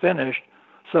book was finished.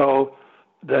 So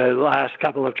the last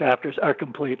couple of chapters are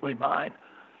completely mine.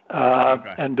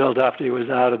 And Bill Duffy was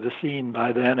out of the scene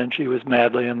by then, and she was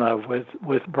madly in love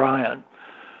with Brian,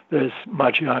 this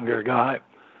much younger guy.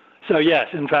 So yes,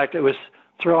 in fact, it was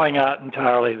throwing out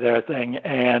entirely their thing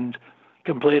and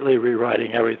completely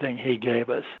rewriting everything he gave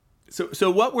us.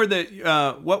 So what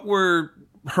were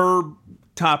her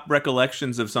top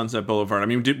recollections of Sunset Boulevard? I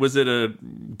mean, was it a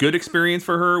good experience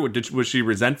for her? Was she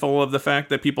resentful of the fact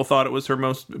that people thought it was her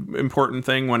most important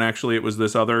thing when actually it was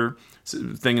this other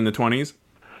thing in the 20s?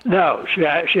 No, she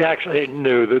actually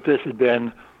knew that this had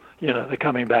been, the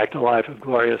coming back to life of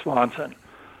Gloria Swanson.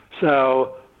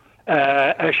 So,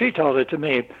 as she told it to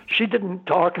me, she didn't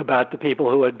talk about the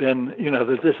people who had been,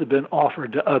 that this had been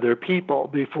offered to other people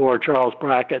before Charles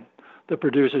Brackett, the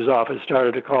producer's office,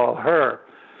 started to call her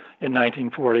in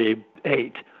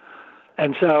 1948.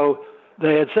 And so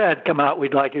they had said, come out,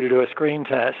 we'd like you to do a screen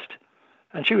test.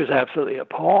 And she was absolutely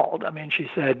appalled. I mean, she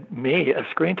said, me, a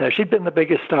screen test? She'd been the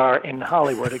biggest star in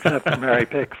Hollywood, except for Mary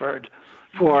Pickford,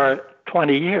 for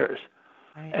 20 years.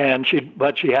 Right.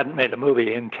 But she hadn't made a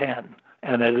movie in 10.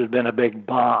 And it had been a big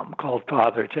bomb called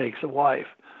Father Takes a Wife.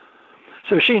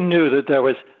 So she knew that there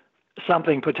was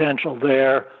something potential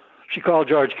there. She called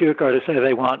George Cukor to say,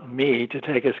 they want me to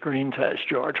take a screen test,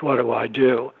 George. What do I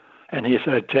do? And he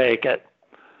said, take it.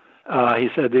 He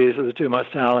said, these are the two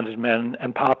most talented men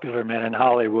and popular men in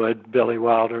Hollywood, Billy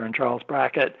Wilder and Charles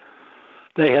Brackett.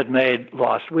 They had made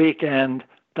Lost Weekend,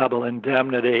 Double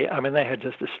Indemnity. I mean, they had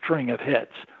just a string of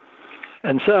hits.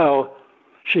 And so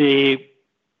she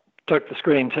took the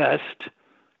screen test,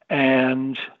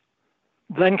 and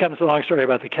then comes the long story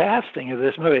about the casting of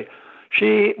this movie.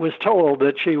 She was told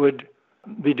that she would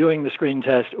be doing the screen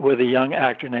test with a young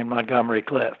actor named Montgomery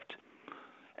Clift.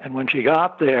 And when she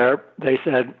got there, they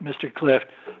said, Mr. Clift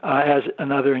has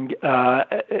another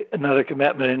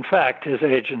commitment. In fact, his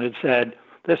agent had said,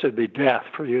 this would be death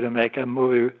for you to make a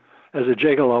movie as a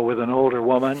gigolo with an older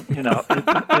woman.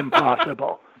 It's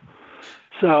impossible.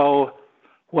 So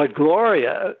what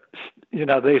Gloria,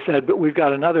 they said, but we've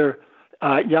got another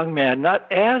young man,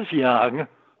 not as young,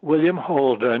 William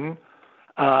Holden.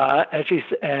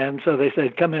 And so they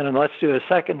said, come in and let's do a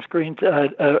second screen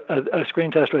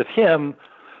test with him,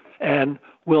 and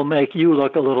we'll make you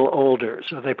look a little older.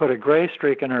 So they put a gray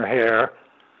streak in her hair.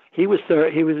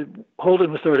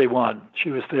 Holden was 31.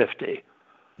 She was 50.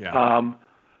 Yeah.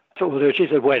 So we'll do it. She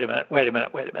said, wait a minute.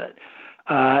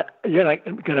 You're not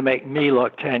going to make me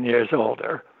look 10 years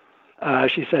older.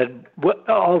 She said,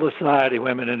 all the society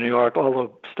women in New York, all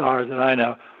the stars that I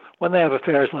know, when they have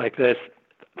affairs like this,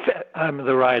 I'm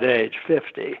the right age,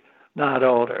 50, not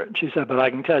older. And she said, but I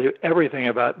can tell you everything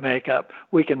about makeup.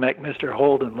 We can make Mr.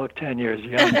 Holden look 10 years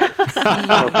younger,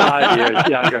 or 5 years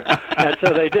younger. And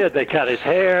so they did. They cut his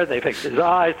hair, they fixed his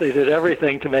eyes, they did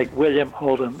everything to make William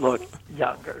Holden look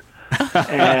younger.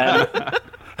 And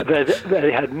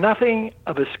they had nothing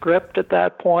of a script at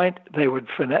that point. They would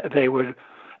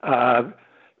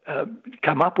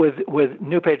come up with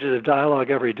new pages of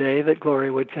dialogue every day that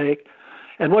Gloria would take.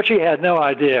 And what she had no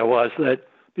idea was that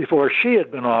before she had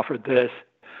been offered this,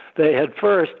 they had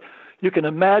first, you can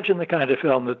imagine the kind of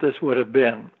film that this would have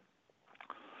been.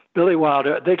 Billy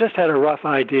Wilder, they just had a rough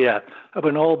idea of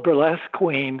an old burlesque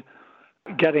queen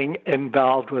getting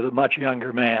involved with a much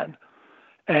younger man.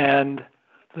 And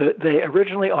they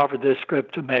originally offered this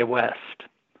script to Mae West.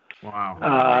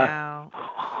 Wow.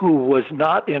 Who was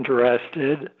not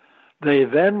interested. They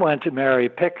then went to Mary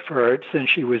Pickford, since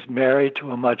she was married to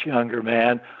a much younger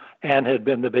man and had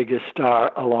been the biggest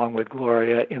star along with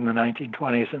Gloria in the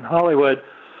 1920s in Hollywood.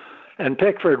 And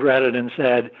Pickford read it and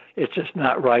said, it's just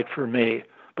not right for me,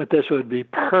 but this would be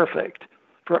perfect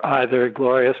for either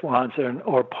Gloria Swanson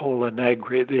or Pola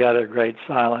Negri, the other great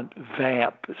silent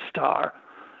vamp star.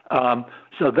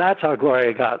 So that's how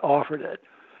Gloria got offered it.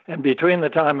 And between the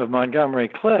time of Montgomery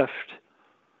Clift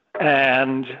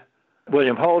and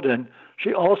William Holden,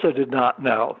 she also did not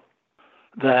know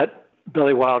that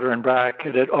Billy Wilder and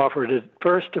Brackett had offered it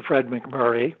first to Fred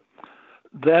McMurray,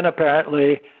 then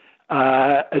apparently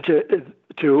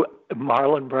to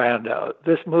Marlon Brando.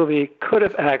 This movie could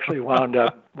have actually wound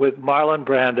up with Marlon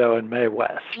Brando and Mae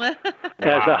West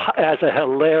as a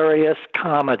hilarious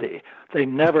comedy. They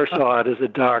never saw it as a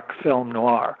dark film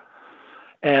noir.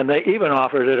 And they even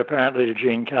offered it apparently to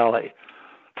Gene Kelly.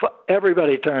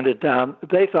 Everybody turned it down.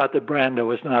 They thought that Brando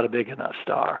was not a big enough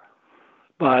star.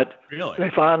 But they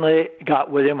finally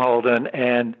got William Holden,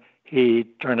 and he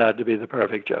turned out to be the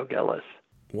perfect Joe Gillis.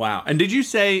 Wow. And did you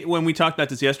say, when we talked about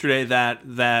this yesterday,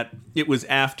 that it was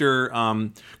after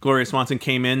Gloria Swanson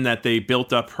came in that they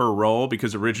built up her role,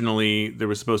 because originally there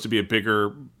was supposed to be a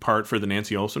bigger part for the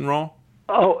Nancy Olsen role?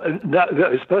 Oh, that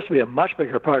was supposed to be a much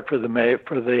bigger part for the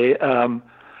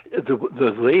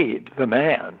the lead, the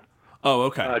man. Oh,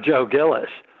 okay. Joe Gillis.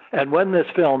 And when this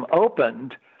film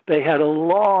opened, they had a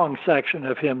long section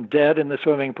of him dead in the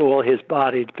swimming pool, his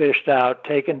body fished out,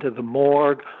 taken to the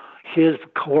morgue, his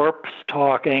corpse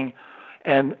talking,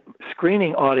 and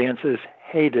screening audiences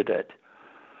hated it.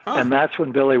 And that's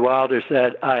when Billy Wilder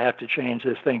said, I have to change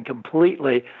this thing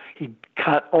completely. He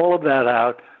cut all of that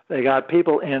out. They got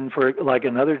people in for like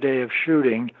another day of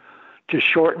shooting to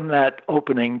shorten that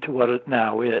opening to what it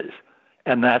now is.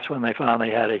 And that's when they finally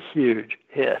had a huge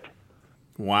hit.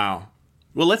 Wow.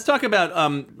 Well, let's talk about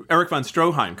Erich von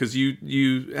Stroheim, because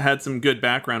you had some good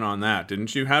background on that,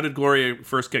 didn't you? How did Gloria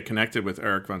first get connected with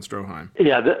Erich von Stroheim?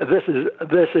 Yeah, this is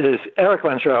Erich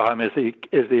von Stroheim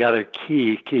is the other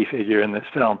key figure in this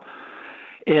film.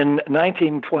 In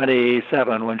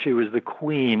 1927, when she was the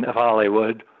queen of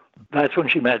Hollywood, that's when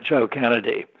she met Joe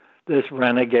Kennedy, this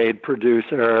renegade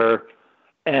producer,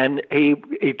 and he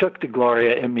took to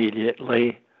Gloria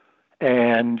immediately,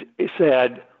 and he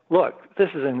said, look, this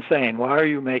is insane. Why are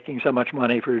you making so much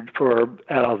money for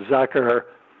Adolf Zucker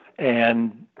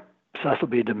and Cecil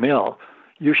B. DeMille?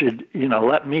 You should,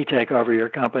 let me take over your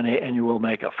company and you will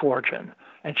make a fortune.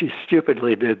 And she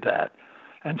stupidly did that.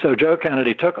 And so Joe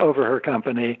Kennedy took over her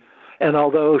company. And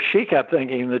although she kept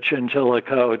thinking the chinchilla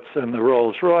coats and the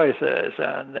Rolls Royces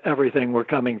and everything were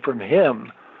coming from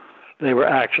him, he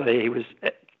was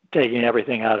taking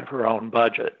everything out of her own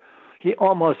budget. He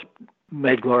almost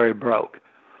made Gloria broke.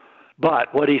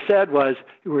 But what he said was,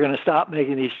 we're going to stop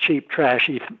making these cheap,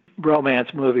 trashy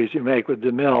romance movies you make with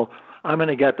DeMille. I'm going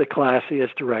to get the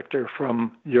classiest director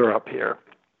from Europe here,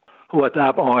 who at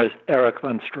that point was Erich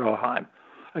von Stroheim,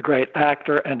 a great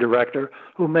actor and director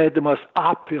who made the most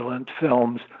opulent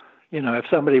films. If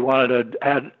somebody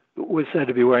was said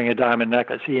to be wearing a diamond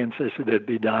necklace, he insisted it'd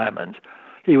be diamonds.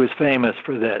 He was famous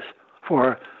for this,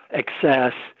 for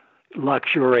excess,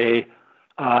 luxury,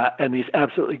 and these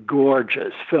absolutely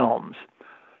gorgeous films.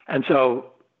 And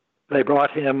so they brought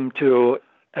him to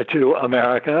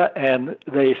America, and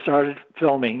they started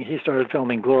filming. He started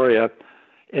filming Gloria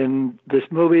in this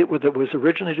movie that was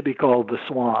originally to be called The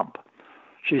Swamp.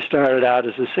 She started out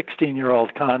as a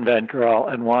 16-year-old convent girl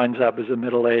and winds up as a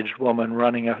middle-aged woman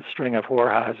running a string of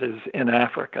whorehouses in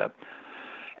Africa.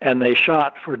 And they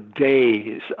shot for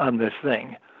days on this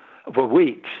thing, for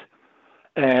weeks.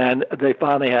 And they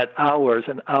finally had hours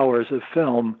and hours of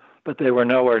film, but they were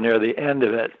nowhere near the end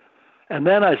of it. And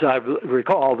then, as I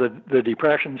recall, the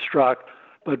Depression struck,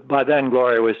 but by then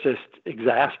Gloria was just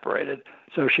exasperated.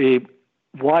 So she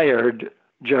wired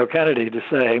Joe Kennedy to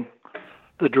say,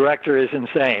 the director is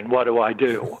insane, what do I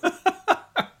do?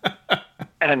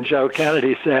 And Joe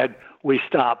Kennedy said, we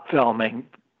stop filming,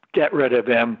 get rid of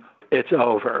him, it's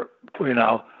over,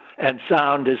 and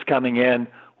sound is coming in.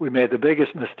 We made the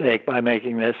biggest mistake by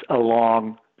making this a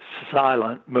long,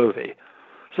 silent movie.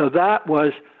 So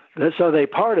they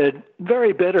parted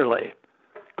very bitterly,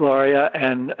 Gloria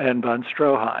and von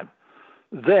Stroheim.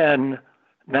 Then,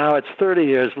 now it's 30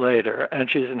 years later,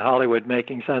 and she's in Hollywood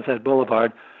making Sunset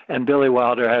Boulevard, and Billy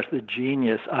Wilder has the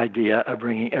genius idea of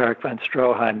bringing Erich von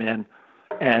Stroheim in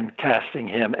and casting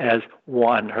him as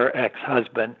one, her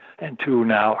ex-husband, and two,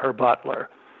 now her butler.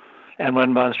 And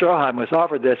when von Stroheim was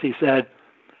offered this, he said,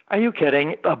 are you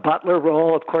kidding? A butler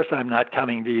role? Of course I'm not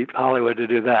coming to Hollywood to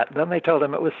do that. Then they told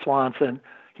him it was Swanson.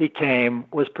 He came,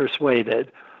 was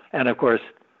persuaded, and of course,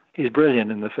 he's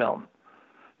brilliant in the film.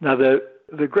 Now,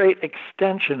 the great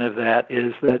extension of that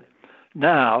is that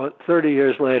now, 30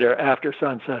 years later, after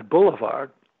Sunset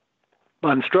Boulevard,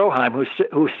 von Stroheim,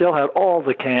 who still had all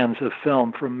the cans of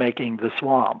film from making The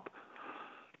Swamp,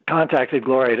 contacted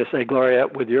Gloria to say, Gloria,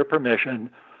 with your permission,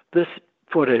 this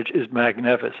footage is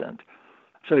magnificent.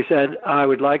 So he said, I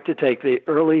would like to take the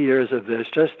early years of this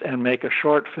and make a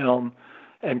short film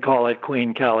and call it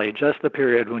Queen Kelly, just the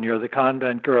period when you're the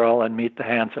convent girl and meet the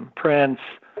handsome prince.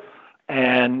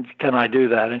 And can I do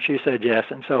that? And she said yes.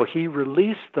 And so he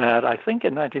released that, I think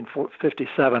in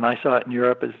 1957. I saw it in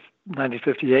Europe as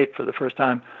 1958 for the first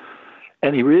time.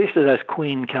 And he released it as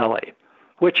Queen Kelly,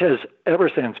 which has ever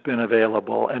since been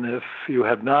available. And if you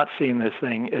have not seen this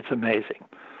thing, it's amazing.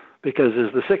 Because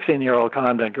as the 16-year-old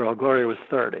convent girl, Gloria was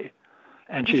 30.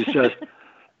 And she's just,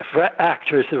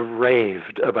 actors have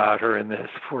raved about her in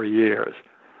this for years.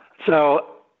 So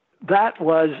that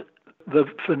was the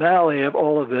finale of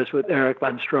all of this with Erich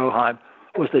von Stroheim,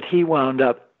 was that he wound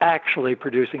up actually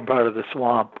producing part of The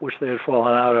Swamp, which they had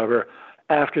fallen out over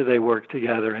after they worked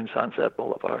together in Sunset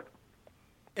Boulevard.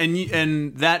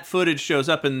 And that footage shows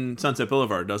up in Sunset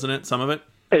Boulevard, doesn't it? Some of it?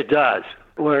 It does.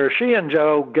 Where she and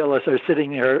Joe Gillis are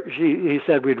sitting there, he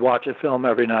said we'd watch a film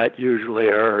every night, usually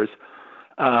hers.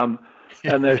 And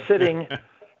they're sitting,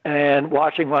 and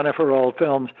watching one of her old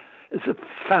films, it's a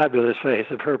fabulous face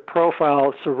of her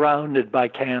profile surrounded by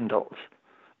candles.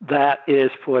 That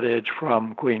is footage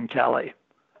from Queen Kelly,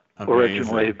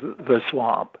 originally the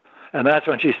Swamp. And that's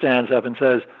when she stands up and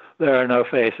says, there are no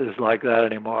faces like that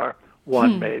anymore.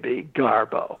 One maybe,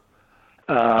 Garbo.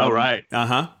 Right.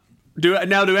 Uh-huh. Do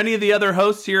any of the other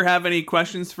hosts here have any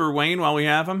questions for Wayne while we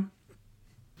have him?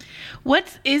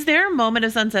 Is there a moment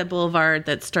of Sunset Boulevard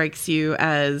that strikes you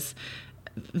as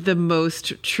the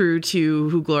most true to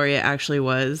who Gloria actually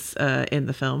was in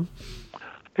the film?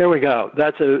 Here we go.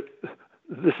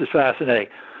 This is fascinating.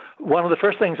 One of the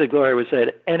first things that Gloria would say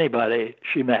to anybody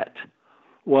she met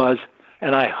was,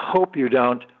 and I hope you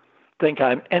don't think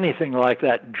I'm anything like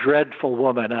that dreadful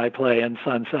woman I play in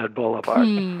Sunset Boulevard.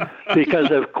 Because,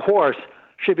 of course,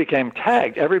 she became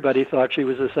tagged. Everybody thought she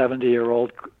was a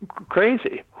 70-year-old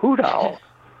crazy hoot owl.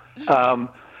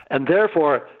 And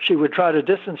therefore, she would try to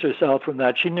distance herself from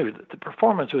that. She knew that the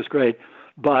performance was great,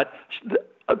 but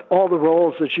all the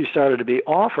roles that she started to be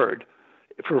offered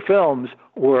for films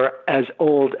were as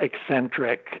old,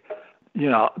 eccentric,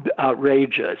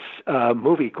 outrageous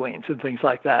movie queens and things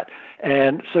like that.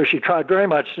 And so she tried very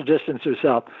much to distance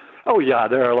herself. Oh, yeah,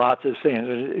 there are lots of scenes.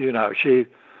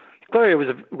 Gloria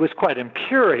was quite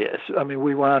imperious. I mean,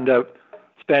 we wound up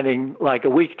spending like a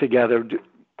week together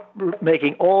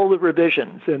making all the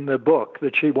revisions in the book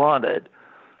that she wanted.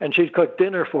 And she'd cook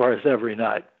dinner for us every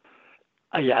night.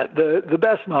 The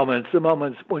best moments, the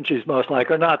moments when she's most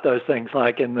like, are not those things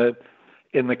like in the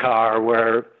car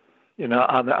where,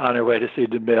 on her way to see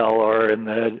DeMille, or in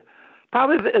the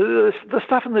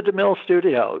stuff in the DeMille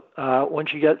studio when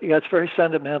she gets very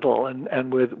sentimental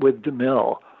and with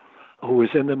DeMille, who was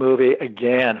in the movie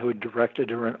again, who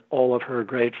directed her in all of her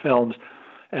great films,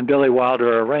 and Billy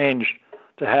Wilder arranged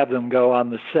to have them go on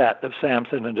the set of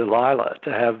Samson and Delilah,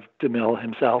 to have DeMille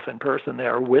himself in person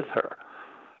there with her.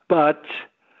 But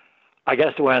I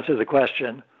guess to answer the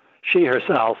question, she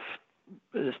herself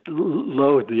just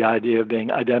loathed the idea of being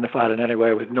identified in any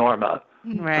way with Norma.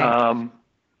 Right.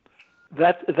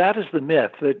 That is the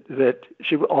myth that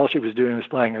all she was doing was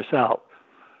playing herself.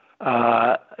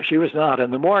 She was not,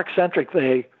 and the more eccentric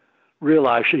they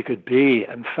realized she could be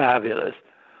and fabulous,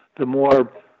 the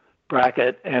more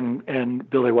Brackett and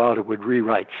Billy Wilder would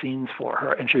rewrite scenes for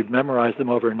her, and she'd memorize them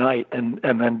overnight and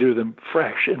then do them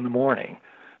fresh in the morning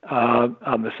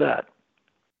on the set.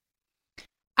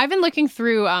 I've been looking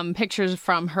through pictures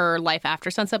from her life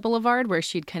after Sunset Boulevard, where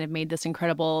she'd kind of made this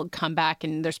incredible comeback.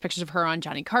 And there's pictures of her on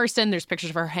Johnny Carson. There's pictures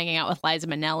of her hanging out with Liza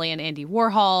Minnelli and Andy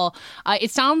Warhol.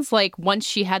 It sounds like once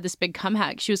she had this big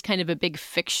comeback, she was kind of a big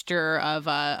fixture of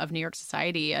New York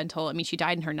society until, she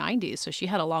died in her 90s. So she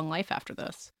had a long life after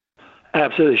this.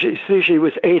 Absolutely. She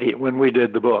was 80 when we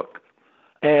did the book.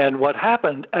 And what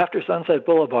happened after Sunset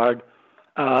Boulevard,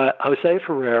 Jose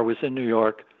Ferrer was in New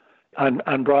York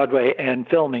on Broadway and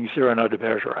filming Cyrano de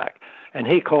Bergerac. And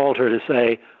he called her to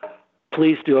say,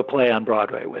 please do a play on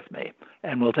Broadway with me,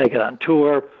 and we'll take it on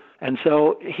tour. And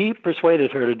so he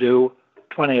persuaded her to do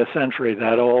 20th Century,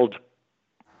 that old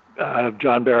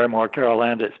John Barrymore, Carol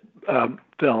Landis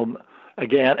film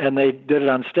again, and they did it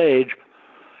on stage,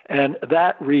 and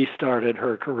that restarted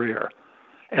her career.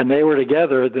 And they were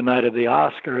together the night of the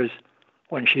Oscars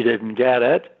when she didn't get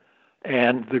it,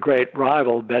 and the great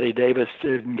rival, Bette Davis,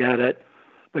 didn't get it.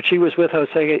 But she was with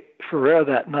Jose Ferrer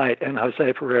that night, and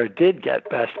Jose Ferrer did get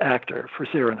Best Actor for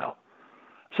Cyrano.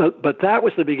 But that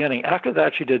was the beginning. After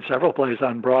that, she did several plays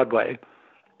on Broadway,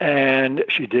 and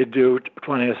she did do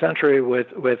 20th Century with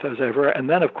Jose Ferrer. And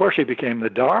then, of course, she became the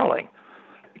darling.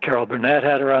 Carol Burnett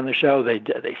had her on the show. They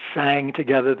sang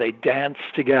together. They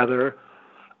danced together.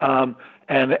 And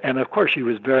of course, she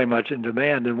was very much in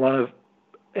demand, and one of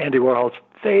Andy Warhol's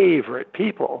favorite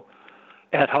people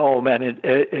at home and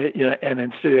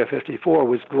in Studio 54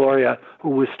 was Gloria, who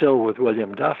was still with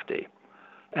William Dufty.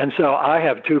 And so I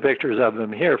have two pictures of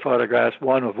them here, photographs,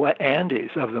 one of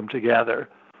Andy's of them together.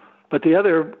 But the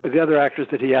other actress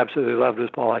that he absolutely loved was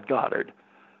Paulette Goddard.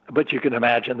 But you can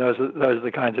imagine those are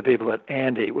the kinds of people that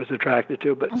Andy was attracted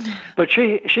to. But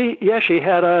she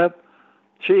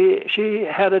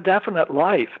had a definite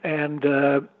life,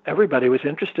 and everybody was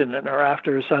interested in her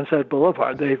after Sunset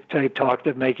Boulevard. They talked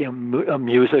of making a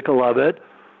musical of it,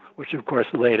 which of course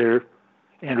later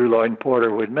Andrew Lloyd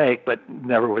Porter would make, but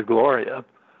never with Gloria.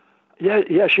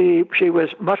 She was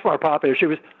much more popular.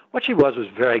 What she was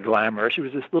very glamorous. She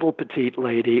was this little petite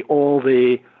lady. All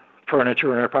the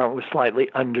furniture in her apartment was slightly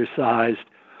undersized.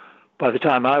 By the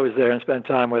time I was there and spent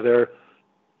time with her,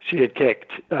 she had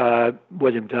kicked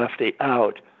William Dufty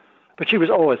out. But she was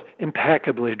always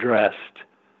impeccably dressed.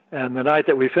 And the night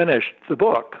that we finished the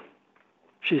book,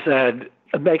 she said,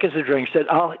 make us a drink. She said,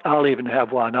 I'll even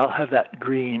have one. I'll have that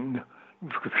green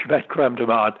creme de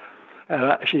menthe.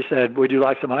 And she said, would you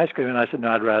like some ice cream? And I said,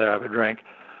 no, I'd rather have a drink.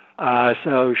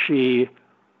 So she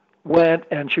went,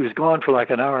 and she was gone for like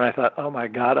an hour, and I thought, oh, my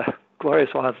God, Gloria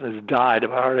Swanson has died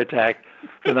of a heart attack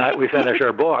the night we finished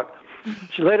her book.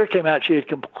 She later came out. She had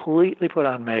completely put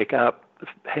on makeup,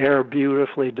 hair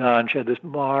beautifully done. She had this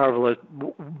marvelous,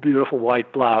 beautiful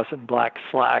white blouse and black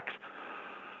slacks.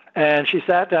 And she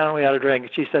sat down and we had a drink.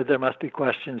 She said, there must be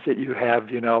questions that you have,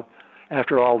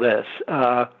 after all this.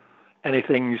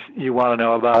 Anything you want to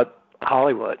know about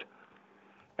Hollywood?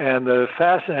 And the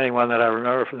fascinating one that I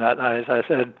remember from that night is I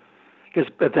said,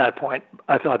 because at that point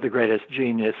I thought the greatest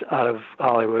genius out of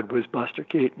Hollywood was Buster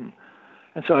Keaton.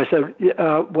 And so I said,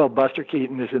 well, Buster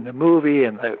Keaton is in the movie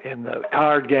and in the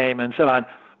card game and so on.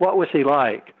 What was he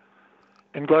like?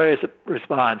 And Gloria's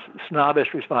response,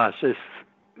 snobbish response, just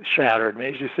shattered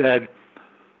me. She said,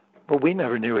 well, we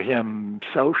never knew him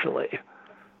socially.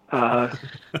 She said,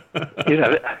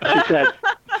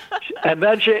 and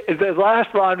then the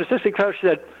last line, assistant coach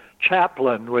said,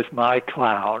 Chaplin was my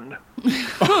clown.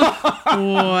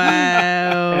 Wow.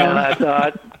 And I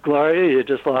thought, Gloria, you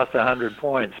just lost 100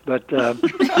 points. But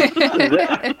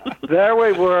there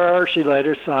we were. She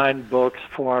later signed books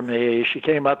for me. She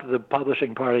came up to the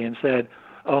publishing party and said,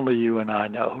 only you and I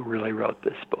know who really wrote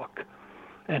this book.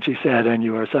 And she said, and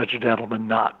you are such a gentleman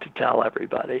not to tell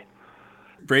everybody.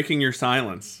 Breaking your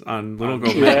silence on Little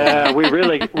Gold Man. Yeah, we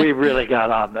really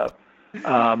got on though.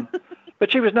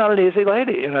 But she was not an easy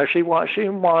lady. She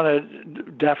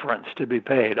wanted deference to be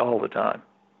paid all the time.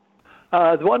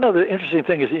 One other interesting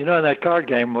thing is, in that card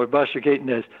game where Buster Keaton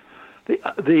is,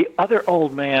 the other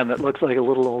old man that looks like a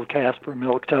little old Casper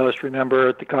Milquetoast, remember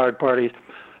at the card parties?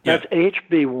 That's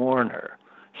H.B. Warner.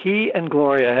 He and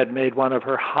Gloria had made one of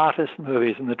her hottest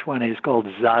movies in the 1920s called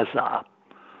Zaza.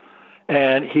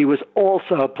 And he was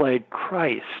also played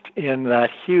Christ in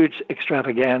that huge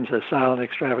extravaganza, silent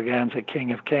extravaganza,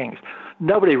 King of Kings.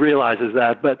 Nobody realizes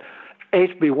that, but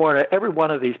H.B. Warner, every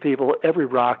one of these people, every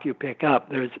rock you pick up,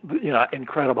 there's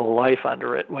incredible life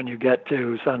under it when you get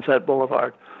to Sunset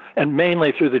Boulevard, and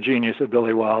mainly through the genius of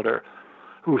Billy Wilder,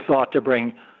 who thought to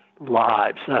bring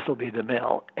live Cecil B.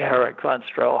 DeMille, Erich von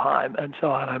Stroheim, and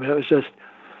so on. I mean, it was just,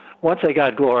 once they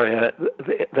got Gloria,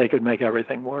 they could make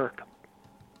everything work.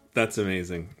 That's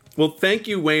amazing. Well, thank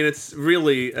you, Wayne. It's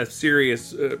really a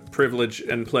serious privilege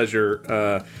and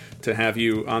pleasure to have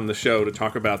you on the show to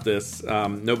talk about this.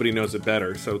 Nobody knows it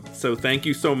better. So thank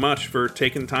you so much for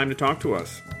taking time to talk to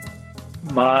us.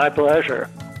 My pleasure.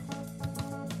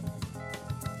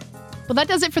 Well, that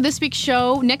does it for this week's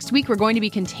show. Next week, we're going to be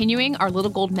continuing our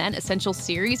Little Gold Men Essential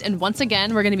series. And once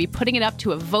again, we're going to be putting it up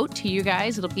to a vote to you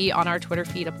guys. It'll be on our Twitter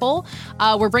feed, a poll.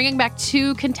 We're bringing back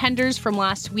two contenders from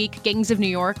last week, Gangs of New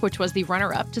York, which was the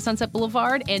runner-up to Sunset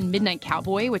Boulevard, and Midnight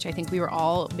Cowboy, which I think we were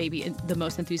all maybe the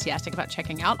most enthusiastic about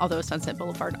checking out, although Sunset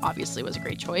Boulevard obviously was a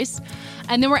great choice.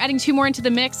 And then we're adding two more into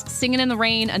the mix, Singin' in the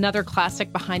Rain, another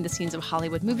classic behind the scenes of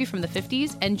Hollywood movie from the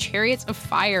 50s, and Chariots of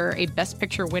Fire, a Best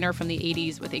Picture winner from the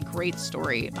 80s with a great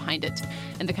story behind it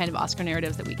and the kind of Oscar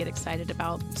narratives that we get excited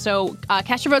about. So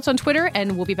cast your votes on Twitter,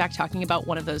 and we'll be back talking about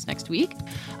one of those next week.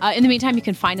 In the meantime, you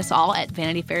can find us all at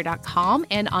vanityfair.com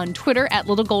and on Twitter at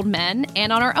Little Gold Men,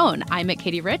 and on our own. I'm at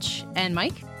Katie Rich, and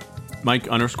Mike.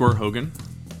 Mike_Hogan.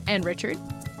 And Richard.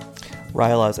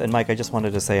 Rylas. And Mike, I just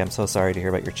wanted to say I'm so sorry to hear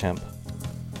about your chimp.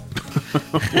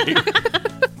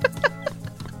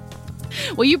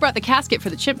 Well, you brought the casket for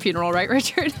the chimp funeral, right,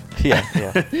 Richard? Yeah.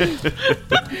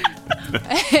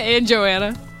 And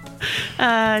Joanna.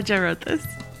 Jo wrote this.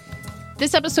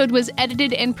 This episode was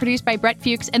edited and produced by Brett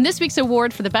Fuchs, and this week's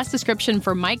award for the best description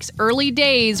for Mike's early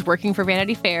days working for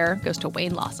Vanity Fair goes to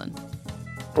Wayne Lawson.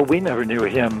 But we never knew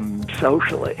him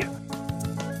socially.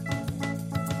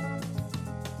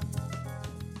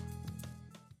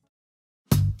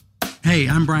 Hey,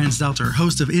 I'm Brian Stelter,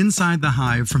 host of Inside the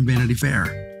Hive from Vanity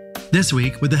Fair. This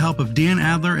week, with the help of Dan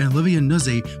Adler and Olivia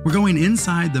Nuzzi, we're going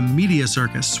inside the media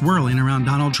circus swirling around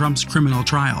Donald Trump's criminal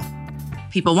trial.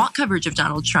 People want coverage of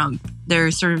Donald Trump. There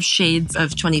are sort of shades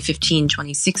of 2015,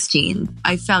 2016.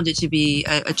 I found it to be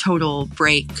a total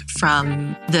break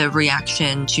from the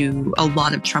reaction to a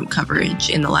lot of Trump coverage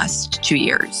in the last 2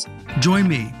 years. Join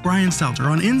me, Brian Stelter,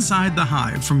 on Inside the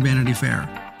Hive from Vanity Fair.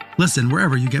 Listen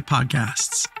wherever you get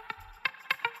podcasts.